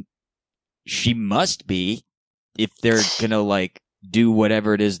mean, she must be if they're gonna like do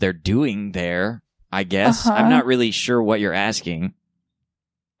whatever it is they're doing there. I guess Uh-huh. I'm not really sure what you're asking.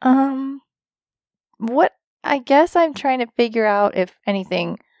 What? I guess I'm trying to figure out if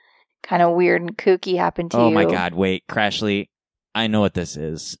anything kind of weird and kooky happened to you. Oh my god! Wait, Crashly, I know what this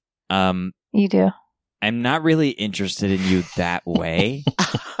is. You do? I'm not really interested in you that way.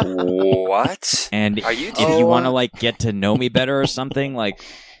 What? And Are you if kidding? you want to like get to know me better or something, like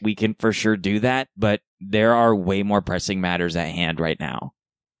we can for sure do that. But there are way more pressing matters at hand right now.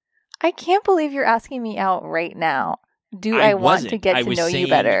 I can't believe you're asking me out right now. Do I want wasn't. to get I to was know you saying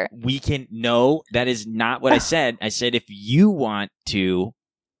better? We can. No, that is not what I said. I said if you want to.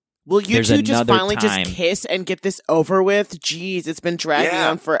 Will you There's two just another finally time. just kiss and get this over with? Jeez, it's been dragging Yeah.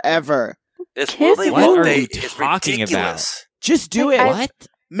 on forever. This Kiss will they, What won't are they you is talking ridiculous. Just do Like, it. I- What?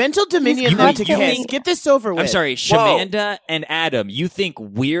 Mental dominion You them want to to kiss. me- Get this over with. I'm sorry, Shamanda and Adam. You think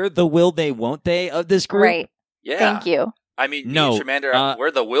we're the will they won't they of this group? Right. Yeah. Thank you. I mean, No, me and Shamander, we're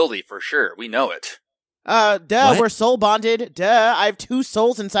the wildy for sure. We know it. Duh, What? we're soul bonded. Duh, I have two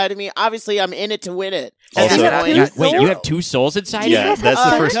souls inside of me. Obviously, I'm in it to win it. Also- You have Yeah. two Wait, souls? you have two souls inside you? Yeah, that's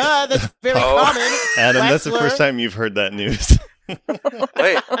the first. Duh, that's very Oh. common. Adam, that's the Wexler. first time you've heard that news. Wait,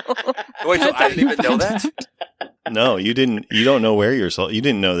 so I didn't even know that? No, you didn't. You don't know where your soul. You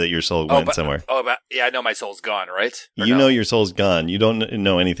didn't know that your soul went somewhere. But yeah, I know my soul's gone, right? Or You no? know your soul's gone. You don't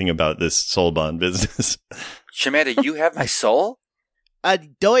know anything about this soul bond business. Shamanda, you have my soul?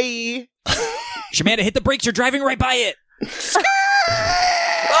 Doy. Shamanda, hit the brakes. You're driving right by it.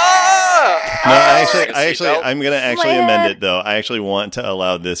 Ah! No, Seatbelt. I'm going to actually Land. amend it though. I actually want to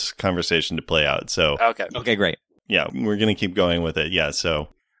allow this conversation to play out. So Okay. Okay, great. yeah, we're going to keep going with it. Yeah. So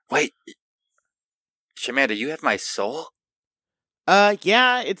Wait. Shamanda, you have my soul?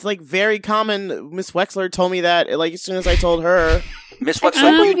 Yeah, it's like very common. Miss Wexler told me that like as soon as I told her. Miss I Wexler,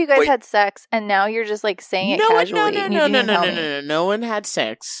 can't believe you guys wait, had sex, and now you're just like saying it No, casually. no, and you no, didn't no, even no, tell no, me. no, no. No one had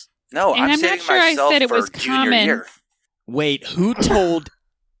sex. No, And I'm I'm not saving sure I myself said it for was junior common. year. Wait, who told?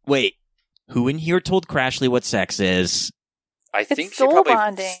 Wait, who in here told Crashly what sex is? I think she soul probably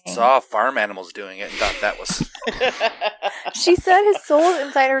bonding. saw farm animals doing it and thought that was... She said his soul is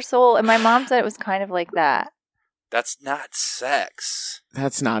inside her soul, and my mom said it was kind of like that. That's not sex.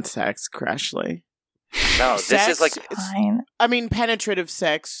 That's not sex, Crashly. No, this Sex is like... Fine. I mean, penetrative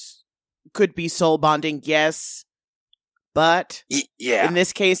sex could be soul bonding, yes, but Yeah. in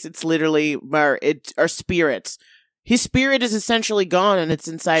this case, it's literally our spirits. His spirit is essentially gone, and it's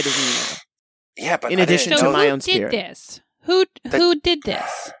inside of me. Yeah, but in I addition didn't to So know- my who own did spirit. this? Who did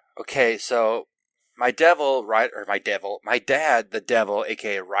this? Okay, so my dad, the devil,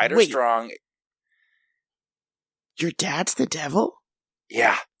 aka Ryder Wait. Strong. Your dad's the devil?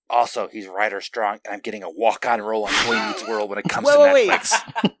 Yeah. Also, he's Ryder Strong, and I'm getting a walk-on role on Boy Meets World when it comes Wait, to wait, wait.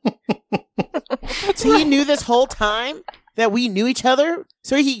 Netflix. So he knew this whole time that we knew each other?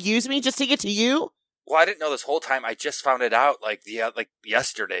 So he used me just to get to you? Well, I didn't know this whole time. I just found it out like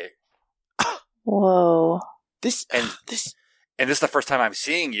yesterday, Whoa. This, And- this, and this is the first time I'm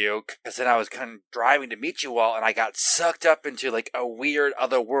seeing you. Because then I was kind of driving to meet you all, and I got sucked up into like a weird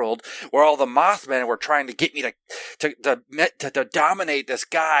other world where all the Mothmen were trying to get me to dominate this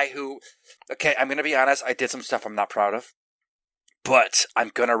guy who. Okay, I'm gonna be honest. I did some stuff I'm not proud of, but I'm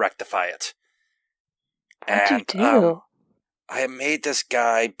gonna rectify it. What'd you do? I made this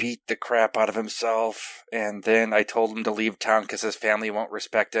guy beat the crap out of himself, and then I told him to leave town because his family won't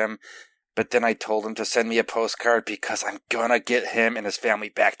respect him. But then I told him to send me a postcard because I'm gonna get him and his family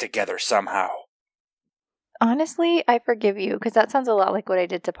back together somehow. Honestly, I forgive you because that sounds a lot like what I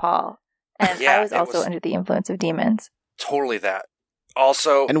did to Paul. And Yeah, I was it also was- under the influence of demons. Totally that.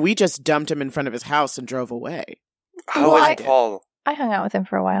 Also, and we just dumped him in front of his house and drove away. how Well, is I- Paul? I hung out with him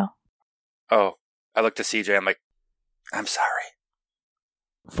for a while. Oh, I looked to CJ. I'm like, I'm sorry.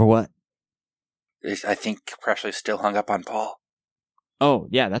 For what? I think Crashly's still hung up on Paul. Oh,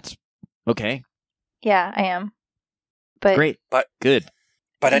 yeah, that's okay. Yeah, I am. But Great. But- Good.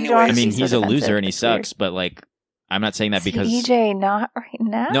 But You anyway, I don't mean, He's so he's a loser defensive. and he It's weird. sucks, but like, I'm not saying that because. CJ, not right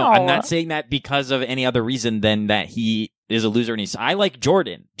now. No, I'm not saying that because of any other reason than that he is a loser and he's. I like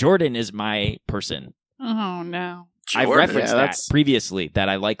Jordan. Jordan is my person. Oh no. I've Jordan. referenced Yeah, that that's- previously that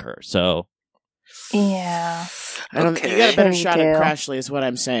I like her. So Yeah. I don't. Okay. You got a better Sure you shot at do. Crashly, is what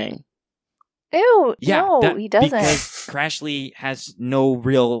I'm saying. Ew. yeah, no, that- he doesn't. because Crashly has no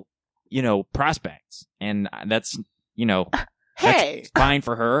real, prospects, and that's Hey, fine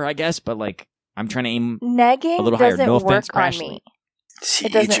for her, I guess. But like, I'm trying to aim Negging a little higher. doesn't No work offense, on Crashly. me. CJ.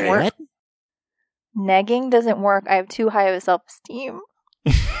 It doesn't work. What? Negging doesn't work. I have too high of a self-esteem.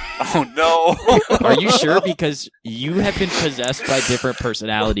 Oh no. Are you sure? Because you have been possessed by different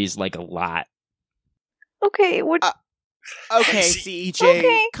personalities like a lot. Okay, what? okay, See- CJ,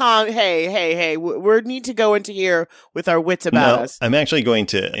 Okay. calm. Hey. We need to go into here with our wits about no, us. I'm actually going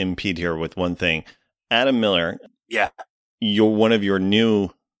to impede here with one thing. Adam Miller, Yeah. you're one of your new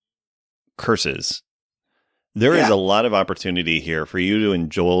curses. There is Yeah. a lot of opportunity here for you to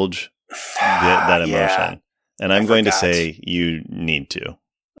indulge that emotion. Yeah. And I'm I going to forgot. say you need to.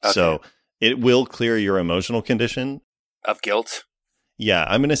 Okay. So it will clear your emotional condition. Of guilt. Yeah,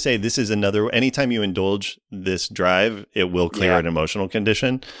 I'm going to say this is another. Anytime you indulge this drive, it will clear Yeah. an emotional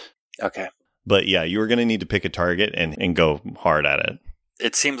condition. Okay. But yeah, you were going to need to pick a target and go hard at it.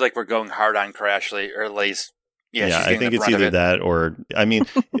 It seems like we're going hard on Crashly, or at least, she's I getting think the it's brunt of either it. that or, I mean,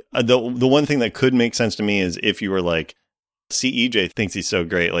 the one thing that could make sense to me is if you were like, CEJ thinks he's so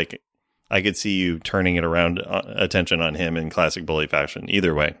great, like, I could see you turning it around, attention on him in classic bully fashion.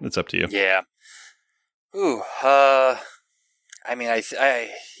 Either way, it's up to you. Yeah. Ooh. I mean, I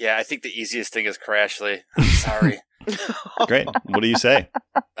think the easiest thing is Crashly. I'm sorry. Great. What do you say?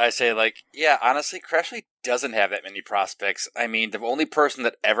 I say, like, yeah, honestly, Crashly doesn't have that many prospects. I mean, the only person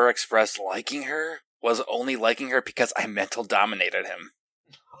that ever expressed liking her was only liking her because I mental dominated him.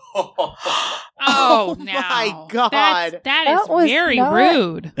 Oh, no. my God. That That is was very not-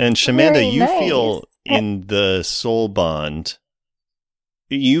 rude. And Shamanda, Very you nice. feel in the soul bond,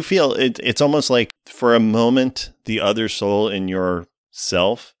 you feel it's almost like for a moment, the other soul in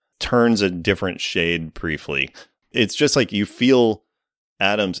yourself turns a different shade briefly. It's just like you feel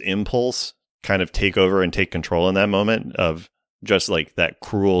Adam's impulse kind of take over and take control in that moment of just like that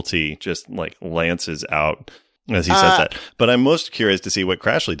cruelty just like lances out as he says that. But I'm most curious to see what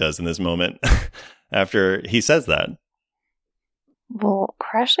Crashly does in this moment after he says that. Well,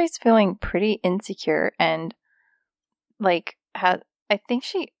 Crashly's feeling pretty insecure and like I think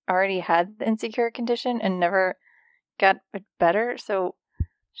she already had the insecure condition and never got it better, so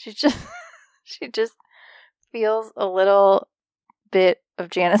she just feels a little bit of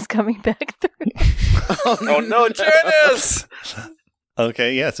Janice coming back through. Oh no, Janice!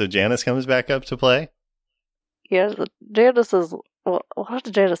 Okay, yeah, so Janice comes back up to play. Yeah, Janice is. Well, what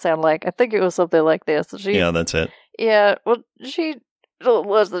did Janice sound like? I think it was something like this. Yeah, that's it. Yeah, well,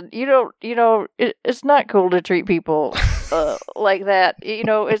 listen, it's not cool to treat people like that.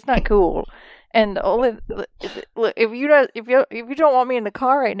 It's not cool. And only look, if you don't want me in the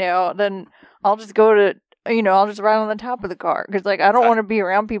car right now, then I'll just go to I'll just ride on the top of the car because like I don't want to be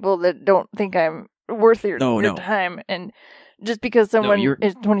around people that don't think I'm worth your time. And just because someone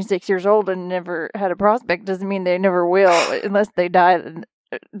is 26 years old and never had a prospect doesn't mean they never will unless they die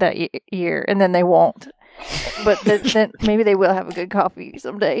that year, and then they won't. But then maybe they will have a good coffee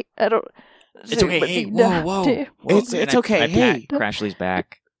someday. I don't. It's okay. Hey, whoa. It's okay. I Hey. pat Crashly's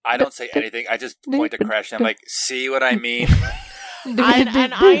back. I don't say anything. I just point to Crashly. I'm like, see what I mean? And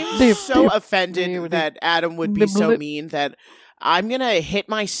I'm so offended that Adam would be so mean that I'm going to hit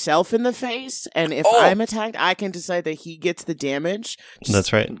myself in the face. And if I'm attacked, I can decide that he gets the damage.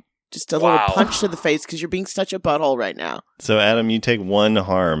 That's right. Just a little punch to the face because you're being such a butthole right now. So, Adam, you take one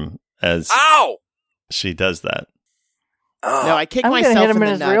harm as Ow! she does that. No, I kick I'm myself gonna hit him in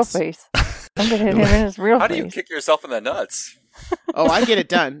in the his real nuts. face. I'm gonna hit him in his real How face. do you kick yourself in the nuts? Oh, I get it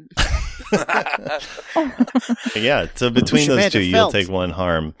done. Yeah, so between those Shamanda two, you'll felt. take one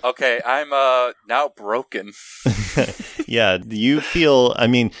harm. Okay, I'm now broken. Yeah, you feel, I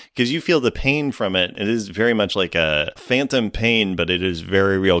mean, because you feel the pain from it. It is very much like a phantom pain, but it is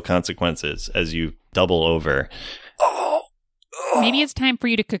very real consequences as you double over. Maybe it's time for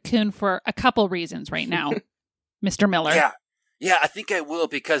you to cocoon for a couple reasons right now, Mr. Miller. Yeah, I think I will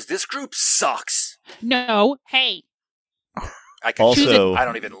because this group sucks. No, hey. I can Also- I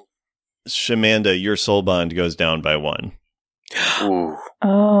don't even. Shamanda, your soul bond goes down by 1 Ooh.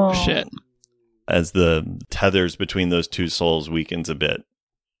 Oh Shit. as the tethers between those two souls weakens a bit.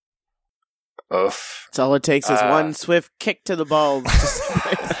 Oof. That's all it takes is one swift kick to the balls.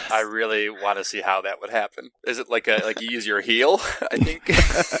 I really want to see how that would happen. Is it like you use your heel? I think.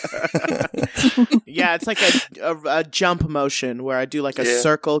 Yeah, it's like a jump motion where I do like a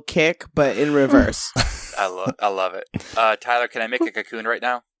circle kick, but in reverse. I love it. Tyler, can I make a cocoon right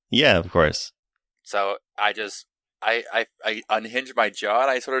now? Yeah, of course. So I unhinge my jaw and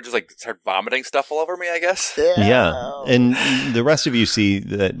I sort of just like start vomiting stuff all over me, I guess. Yeah. And the rest of you see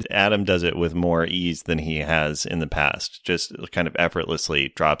that Adam does it with more ease than he has in the past. Just kind of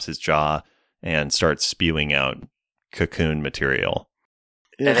effortlessly drops his jaw and starts spewing out cocoon material.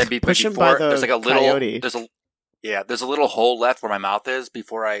 And then Push him before by the there's like a little coyote. there's a little hole left where my mouth is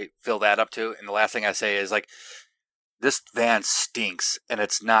before I fill that up too. And the last thing I say is like, this van stinks and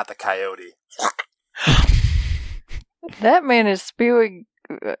it's not the coyote. That man is spewing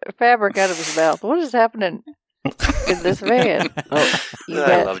fabric out of his mouth. What is happening in this van?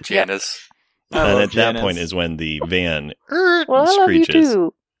 I love Janice. And at that point is when the van Well, I love you screeches.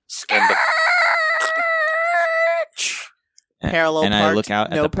 too. And the Parallel and I parked, look out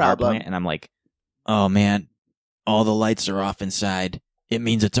at no the power problem. plant and I'm like, oh man, all the lights are off inside. It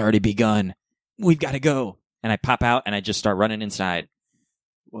means it's already begun. We've got to go. And I pop out and I just start running inside.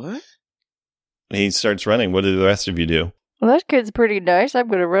 What? He starts running. What do the rest of you do? Well, that kid's pretty nice. I'm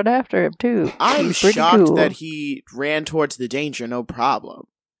going to run after him too. I'm He's pretty shocked cool. that he ran towards the danger, no problem.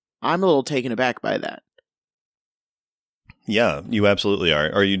 I'm a little taken aback by that. Yeah, you absolutely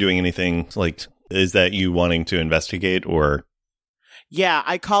are. Are you doing anything like, is that you wanting to investigate or? Yeah,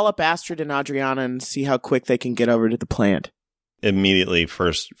 I call up Astrid and Adriana and see how quick they can get over to the plant. Immediately,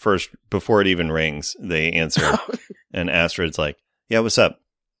 first, before it even rings, they answer. And Astrid's like, yeah, what's up?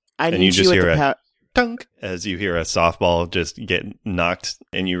 I And need you just at hear the a dunk as you hear a softball just get knocked,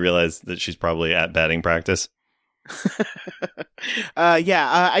 and you realize that she's probably at batting practice.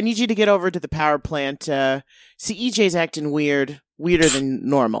 I need you to get over to the power plant. See, EJ's acting weirder than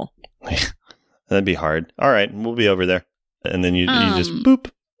normal. That'd be hard. All right, we'll be over there. And then you just boop,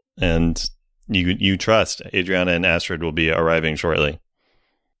 and you trust Adriana and Astrid will be arriving shortly.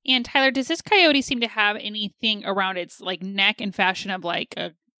 And Tyler, does this coyote seem to have anything around its like neck in fashion of like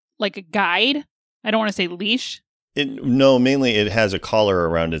a guide? I don't want to say leash. No, mainly it has a collar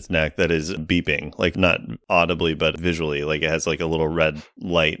around its neck that is beeping, like not audibly, but visually. Like it has like a little red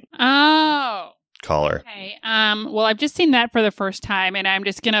light Oh. collar. Okay. Well, I've just seen that for the first time, and I'm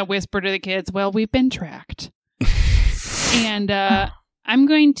just gonna whisper to the kids, well, we've been tracked. And I'm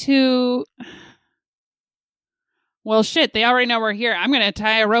going to... Well, shit, they already know we're here. I'm going to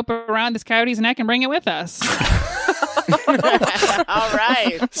tie a rope around this coyote's neck and bring it with us. All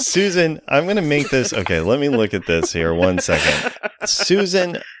right. Susan, I'm going to make this... Okay, let me look at this here 1 second.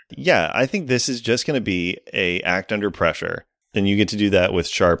 Susan, yeah, I think this is just going to be a act under pressure. And you get to do that with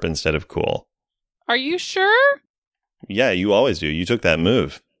sharp instead of cool. Are you sure? Yeah, you always do. You took that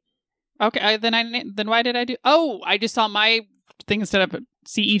move. Okay, then why did I do... Oh, I just saw my thing instead of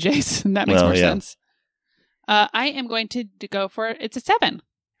CEJ's, and that makes more sense. I am going to go for it. It's a 7.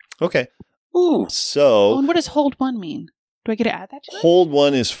 Okay. Ooh. So... Oh, and what does hold 1 mean? Do I get to add that to it? Hold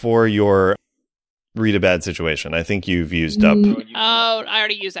 1 is for your read a bad situation. I think you've used up. Oh, I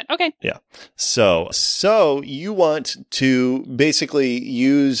already used that. Okay. Yeah. So you want to basically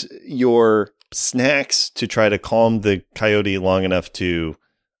use your snacks to try to calm the coyote long enough to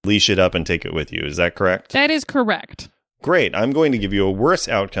leash it up and take it with you. Is that correct? That is correct. Great. I'm going to give you a worse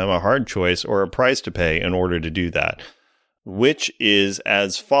outcome, a hard choice, or a price to pay in order to do that. Which is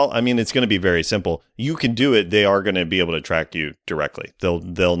as follows. I mean, it's going to be very simple. You can do it. They are going to be able to track you directly.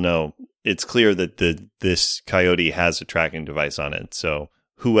 They'll know. It's clear that this coyote has a tracking device on it. So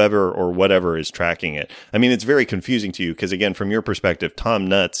whoever or whatever is tracking it. I mean, it's very confusing to you because, again, from your perspective, Tom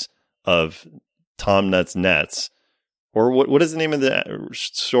Nuts of Tom Nuts Nets, or what is the name of the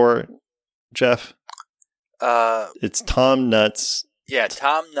store, Jeff? It's Tom Nuts. Yeah,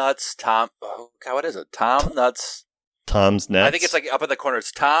 Tom Nuts. What is it? Tom Nuts. Tom's Nets. I think it's like up in the corner.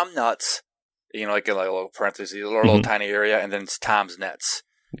 It's Tom Nuts. You know, like in like a little parentheses, a little tiny area, and then it's Tom's Nets.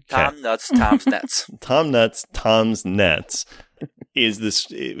 Okay. Tom Nuts, Tom's Nets. Tom Nuts, Tom's Nets is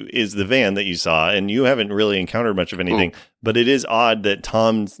the van that you saw, and you haven't really encountered much of anything. But it is odd that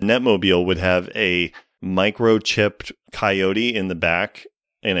Tom's Netmobile would have a microchipped coyote in the back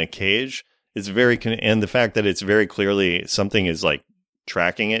in a cage. It's very and the fact that it's very clearly something is like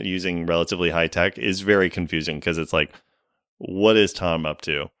tracking it using relatively high tech is very confusing because it's like, what is Tom up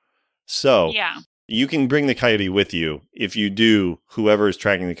to? So yeah. You can bring the coyote with you. If you do, whoever is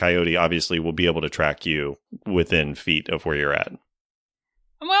tracking the coyote obviously will be able to track you within feet of where you're at.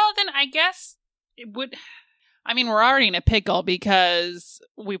 Well, then I guess it would... I mean, we're already in a pickle because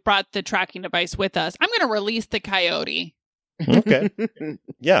we brought the tracking device with us. I'm going to release the coyote. Okay.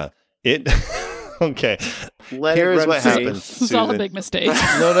 Yeah. Okay. Here's what happens. This is all a big mistake.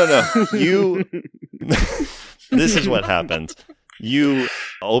 No. This is what happens. You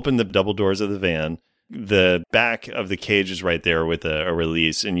open the double doors of the van. The back of the cage is right there with a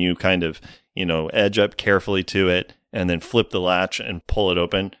release, and you kind of, edge up carefully to it and then flip the latch and pull it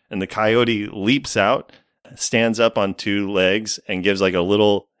open. And the coyote leaps out, stands up on 2 legs, and gives like a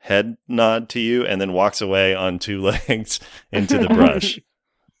little head nod to you, and then walks away on 2 legs into the brush.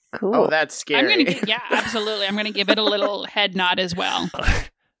 Cool. Oh, that's scary. Absolutely. I'm going to give it a little head nod as well.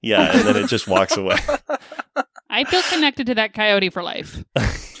 Yeah, and then it just walks away. I feel connected to that coyote for life.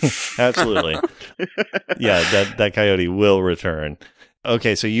 Absolutely. Yeah, that coyote will return.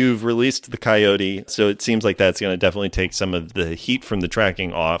 Okay, so you've released the coyote, so it seems like that's going to definitely take some of the heat from the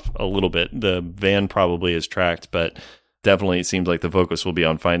tracking off a little bit. The van probably is tracked, but definitely it seems like the focus will be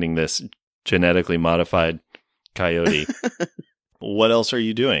on finding this genetically modified coyote. What else are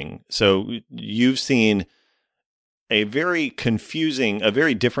you doing? So you've seen a very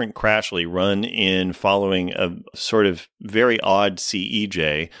different Crashly run in following a sort of very odd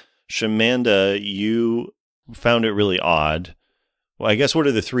CEJ. Shamanda, you found it really odd. Well, I guess what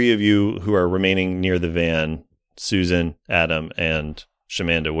are the 3 of you who are remaining near the van? Susan, Adam, and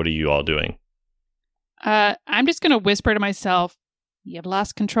Shamanda, what are you all doing? I'm just going to whisper to myself, You've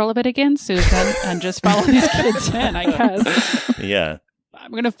lost control of it again, Susan, and just follow these kids in, I guess. Yeah.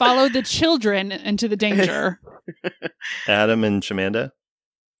 I'm going to follow the children into the danger. Adam and Shamanda?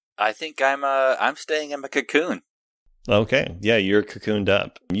 I think I'm staying in my cocoon. Okay. Yeah, you're cocooned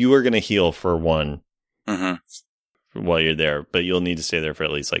up. You are going to heal for one while you're there, but you'll need to stay there for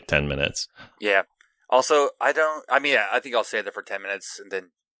at least like 10 minutes. Yeah. Also, I think I'll stay there for 10 minutes and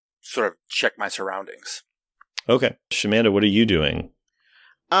then sort of check my surroundings. Okay. Shamanda, what are you doing?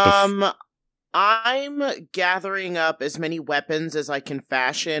 I'm gathering up as many weapons as I can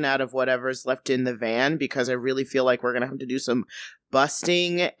fashion out of whatever's left in the van because I really feel like we're going to have to do some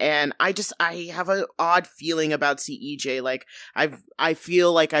busting. And I have an odd feeling about CEJ. Like, I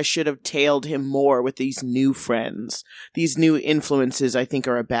feel like I should have tailed him more with these new friends. These new influences, I think,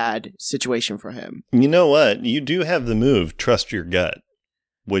 are a bad situation for him. You know what? You do have the move, trust your gut,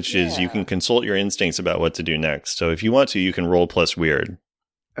 which is you can consult your instincts about what to do next. So if you want to, you can roll plus weird.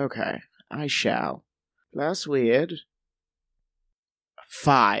 Okay. I shall. Plus weird.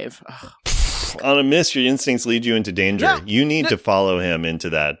 5. Ugh. On a miss, your instincts lead you into danger. No. You need to follow him into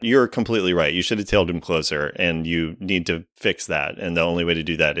that. You're completely right. You should have tailed him closer, and you need to fix that. And the only way to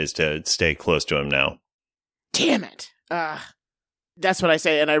do that is to stay close to him now. Damn it. That's what I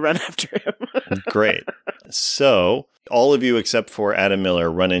say, and I run after him. Great. So, all of you except for Adam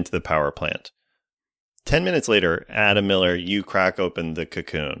Miller run into the power plant. 10 minutes later, Adam Miller, you crack open the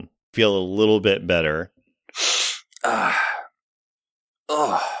cocoon. Feel a little bit better.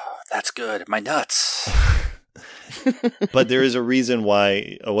 Oh, that's good. My nuts. But there is a reason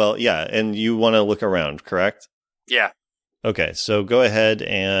why. Well, yeah, and you want to look around, correct? Yeah. Okay, so go ahead,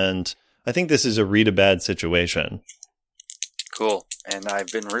 and I think this is a read a bad situation. Cool. And I've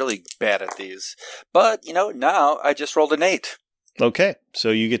been really bad at these. But, now I just rolled an 8. Okay, so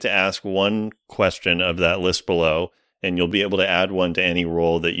you get to ask one question of that list below, and you'll be able to add one to any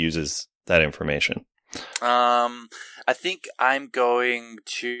roll that uses that information. I think I'm going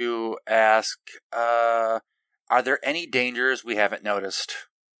to ask, are there any dangers we haven't noticed?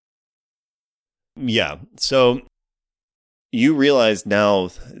 Yeah, so you realize now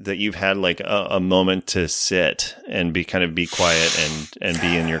that you've had like a moment to sit and be quiet and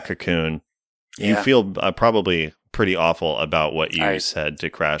be in your cocoon. Yeah. You feel probably pretty awful about what you said to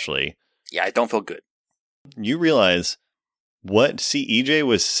Crashly. Yeah, I don't feel good. You realize what CEJ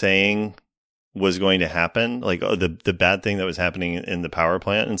was saying was going to happen, like the bad thing that was happening in the power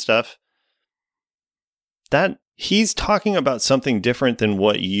plant and stuff, that he's talking about something different than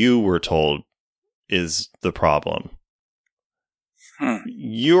what you were told is the problem.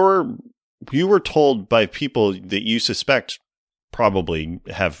 You were told by people that you suspect probably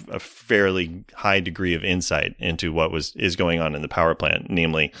have a fairly high degree of insight into what is going on in the power plant,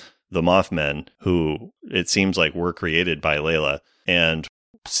 namely the Mothmen, who it seems like were created by Layla. And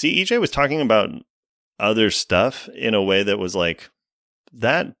CEJ was talking about other stuff in a way that was like,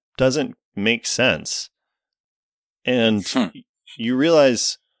 that doesn't make sense. And you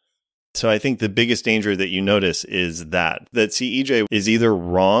realize, so I think the biggest danger that you notice is that CEJ is either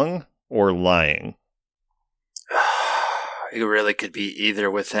wrong or lying. It really could be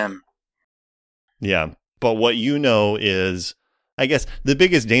either with him. Yeah. But what you know is, I guess the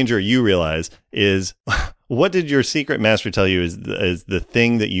biggest danger you realize is, what did your secret master tell you is the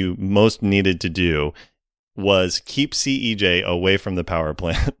thing that you most needed to do was keep CEJ away from the power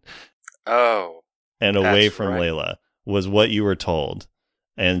plant. Oh. And away from Layla was what you were told.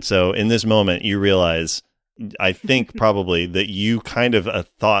 And so in this moment, you realize, I think probably that you kind of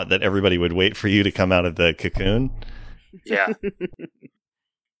thought that everybody would wait for you to come out of the cocoon. Yeah.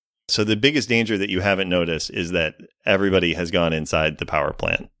 So the biggest danger that you haven't noticed is that everybody has gone inside the power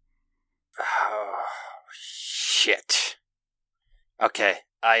plant. Oh, shit. Okay.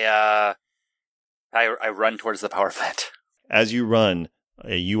 I run towards the power plant. As you run,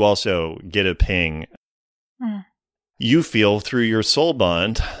 you also get a ping. You feel through your soul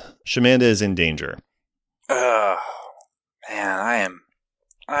bond, Shamanda is in danger. Oh, man, I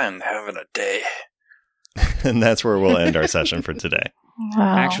am having a day. And that's where we'll end our session for today.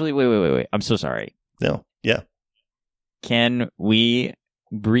 Wow. Actually, wait. I'm so sorry. No. Yeah. Can we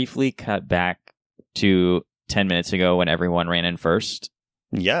briefly cut back to 10 minutes ago when everyone ran in first?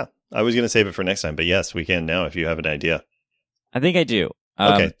 Yeah. I was going to save it for next time, but yes, we can now if you have an idea. I think I do.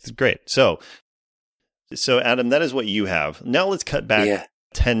 Okay, great. So Adam, that is what you have. Now let's cut back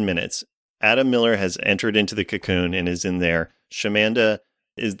 10 minutes. Adam Miller has entered into the cocoon and is in there. Shamanda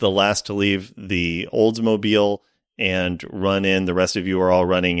is the last to leave the Oldsmobile and run in. The rest of you are all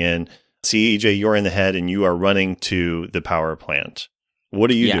running in. CEJ, you're in the head and you are running to the power plant. What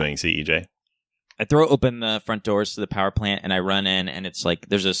are you doing, CEJ? I throw open the front doors to the power plant and I run in, and it's like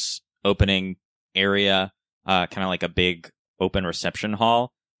there's this opening area, kind of like a big open reception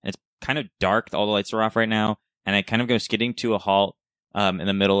hall. And it's kind of dark. All the lights are off right now. And I kind of go skidding to a halt in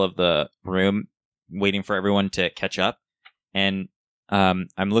the middle of the room, waiting for everyone to catch up. And I'm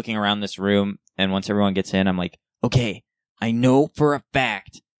looking around this room, and once everyone gets in, I'm like, okay, I know for a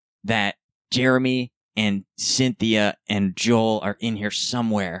fact that Jeremy and Cynthia and Joel are in here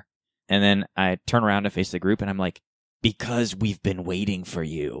somewhere. And then I turn around to face the group, and I'm like, because we've been waiting for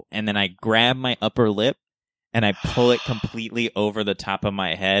you. And then I grab my upper lip, and I pull it completely over the top of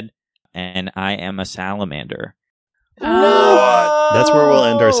my head, and I am a salamander. That's where we'll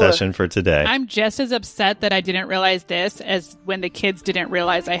end our session for today. I'm just as upset that I didn't realize this as when the kids didn't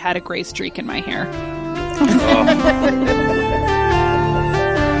realize I had a gray streak in my hair.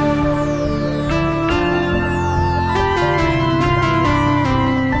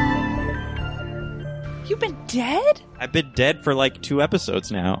 You've been dead? I've been dead for like 2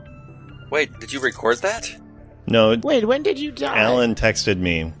 episodes now. Wait, did you record that? No, Wait, when did you die? Alan texted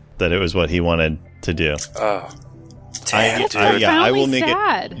me that it was what he wanted to do. Oh. Damn, dude. I will make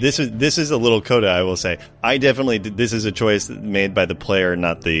sad. it. This is a little coda. I will say. I definitely. This is a choice made by the player,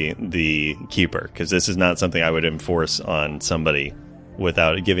 not the keeper, because this is not something I would enforce on somebody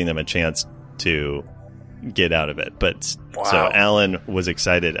without giving them a chance to get out of it. But Wow. So Alan was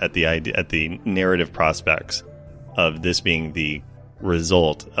excited at the idea, at the narrative prospects of this being the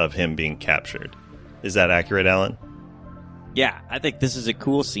result of him being captured. Is that accurate, Alan? Yeah, I think this is a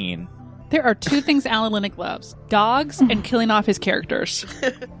cool scene. There are 2 things Alan Linick loves: dogs and killing off his characters.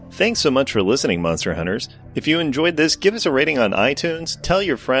 Thanks so much for listening, Monster Hunters. If you enjoyed this, give us a rating on iTunes, tell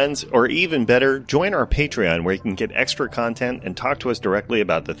your friends, or even better, join our Patreon where you can get extra content and talk to us directly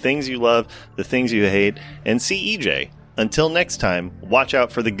about the things you love, the things you hate, and see EJ. Until next time, watch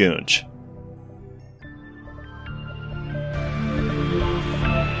out for the Goonch.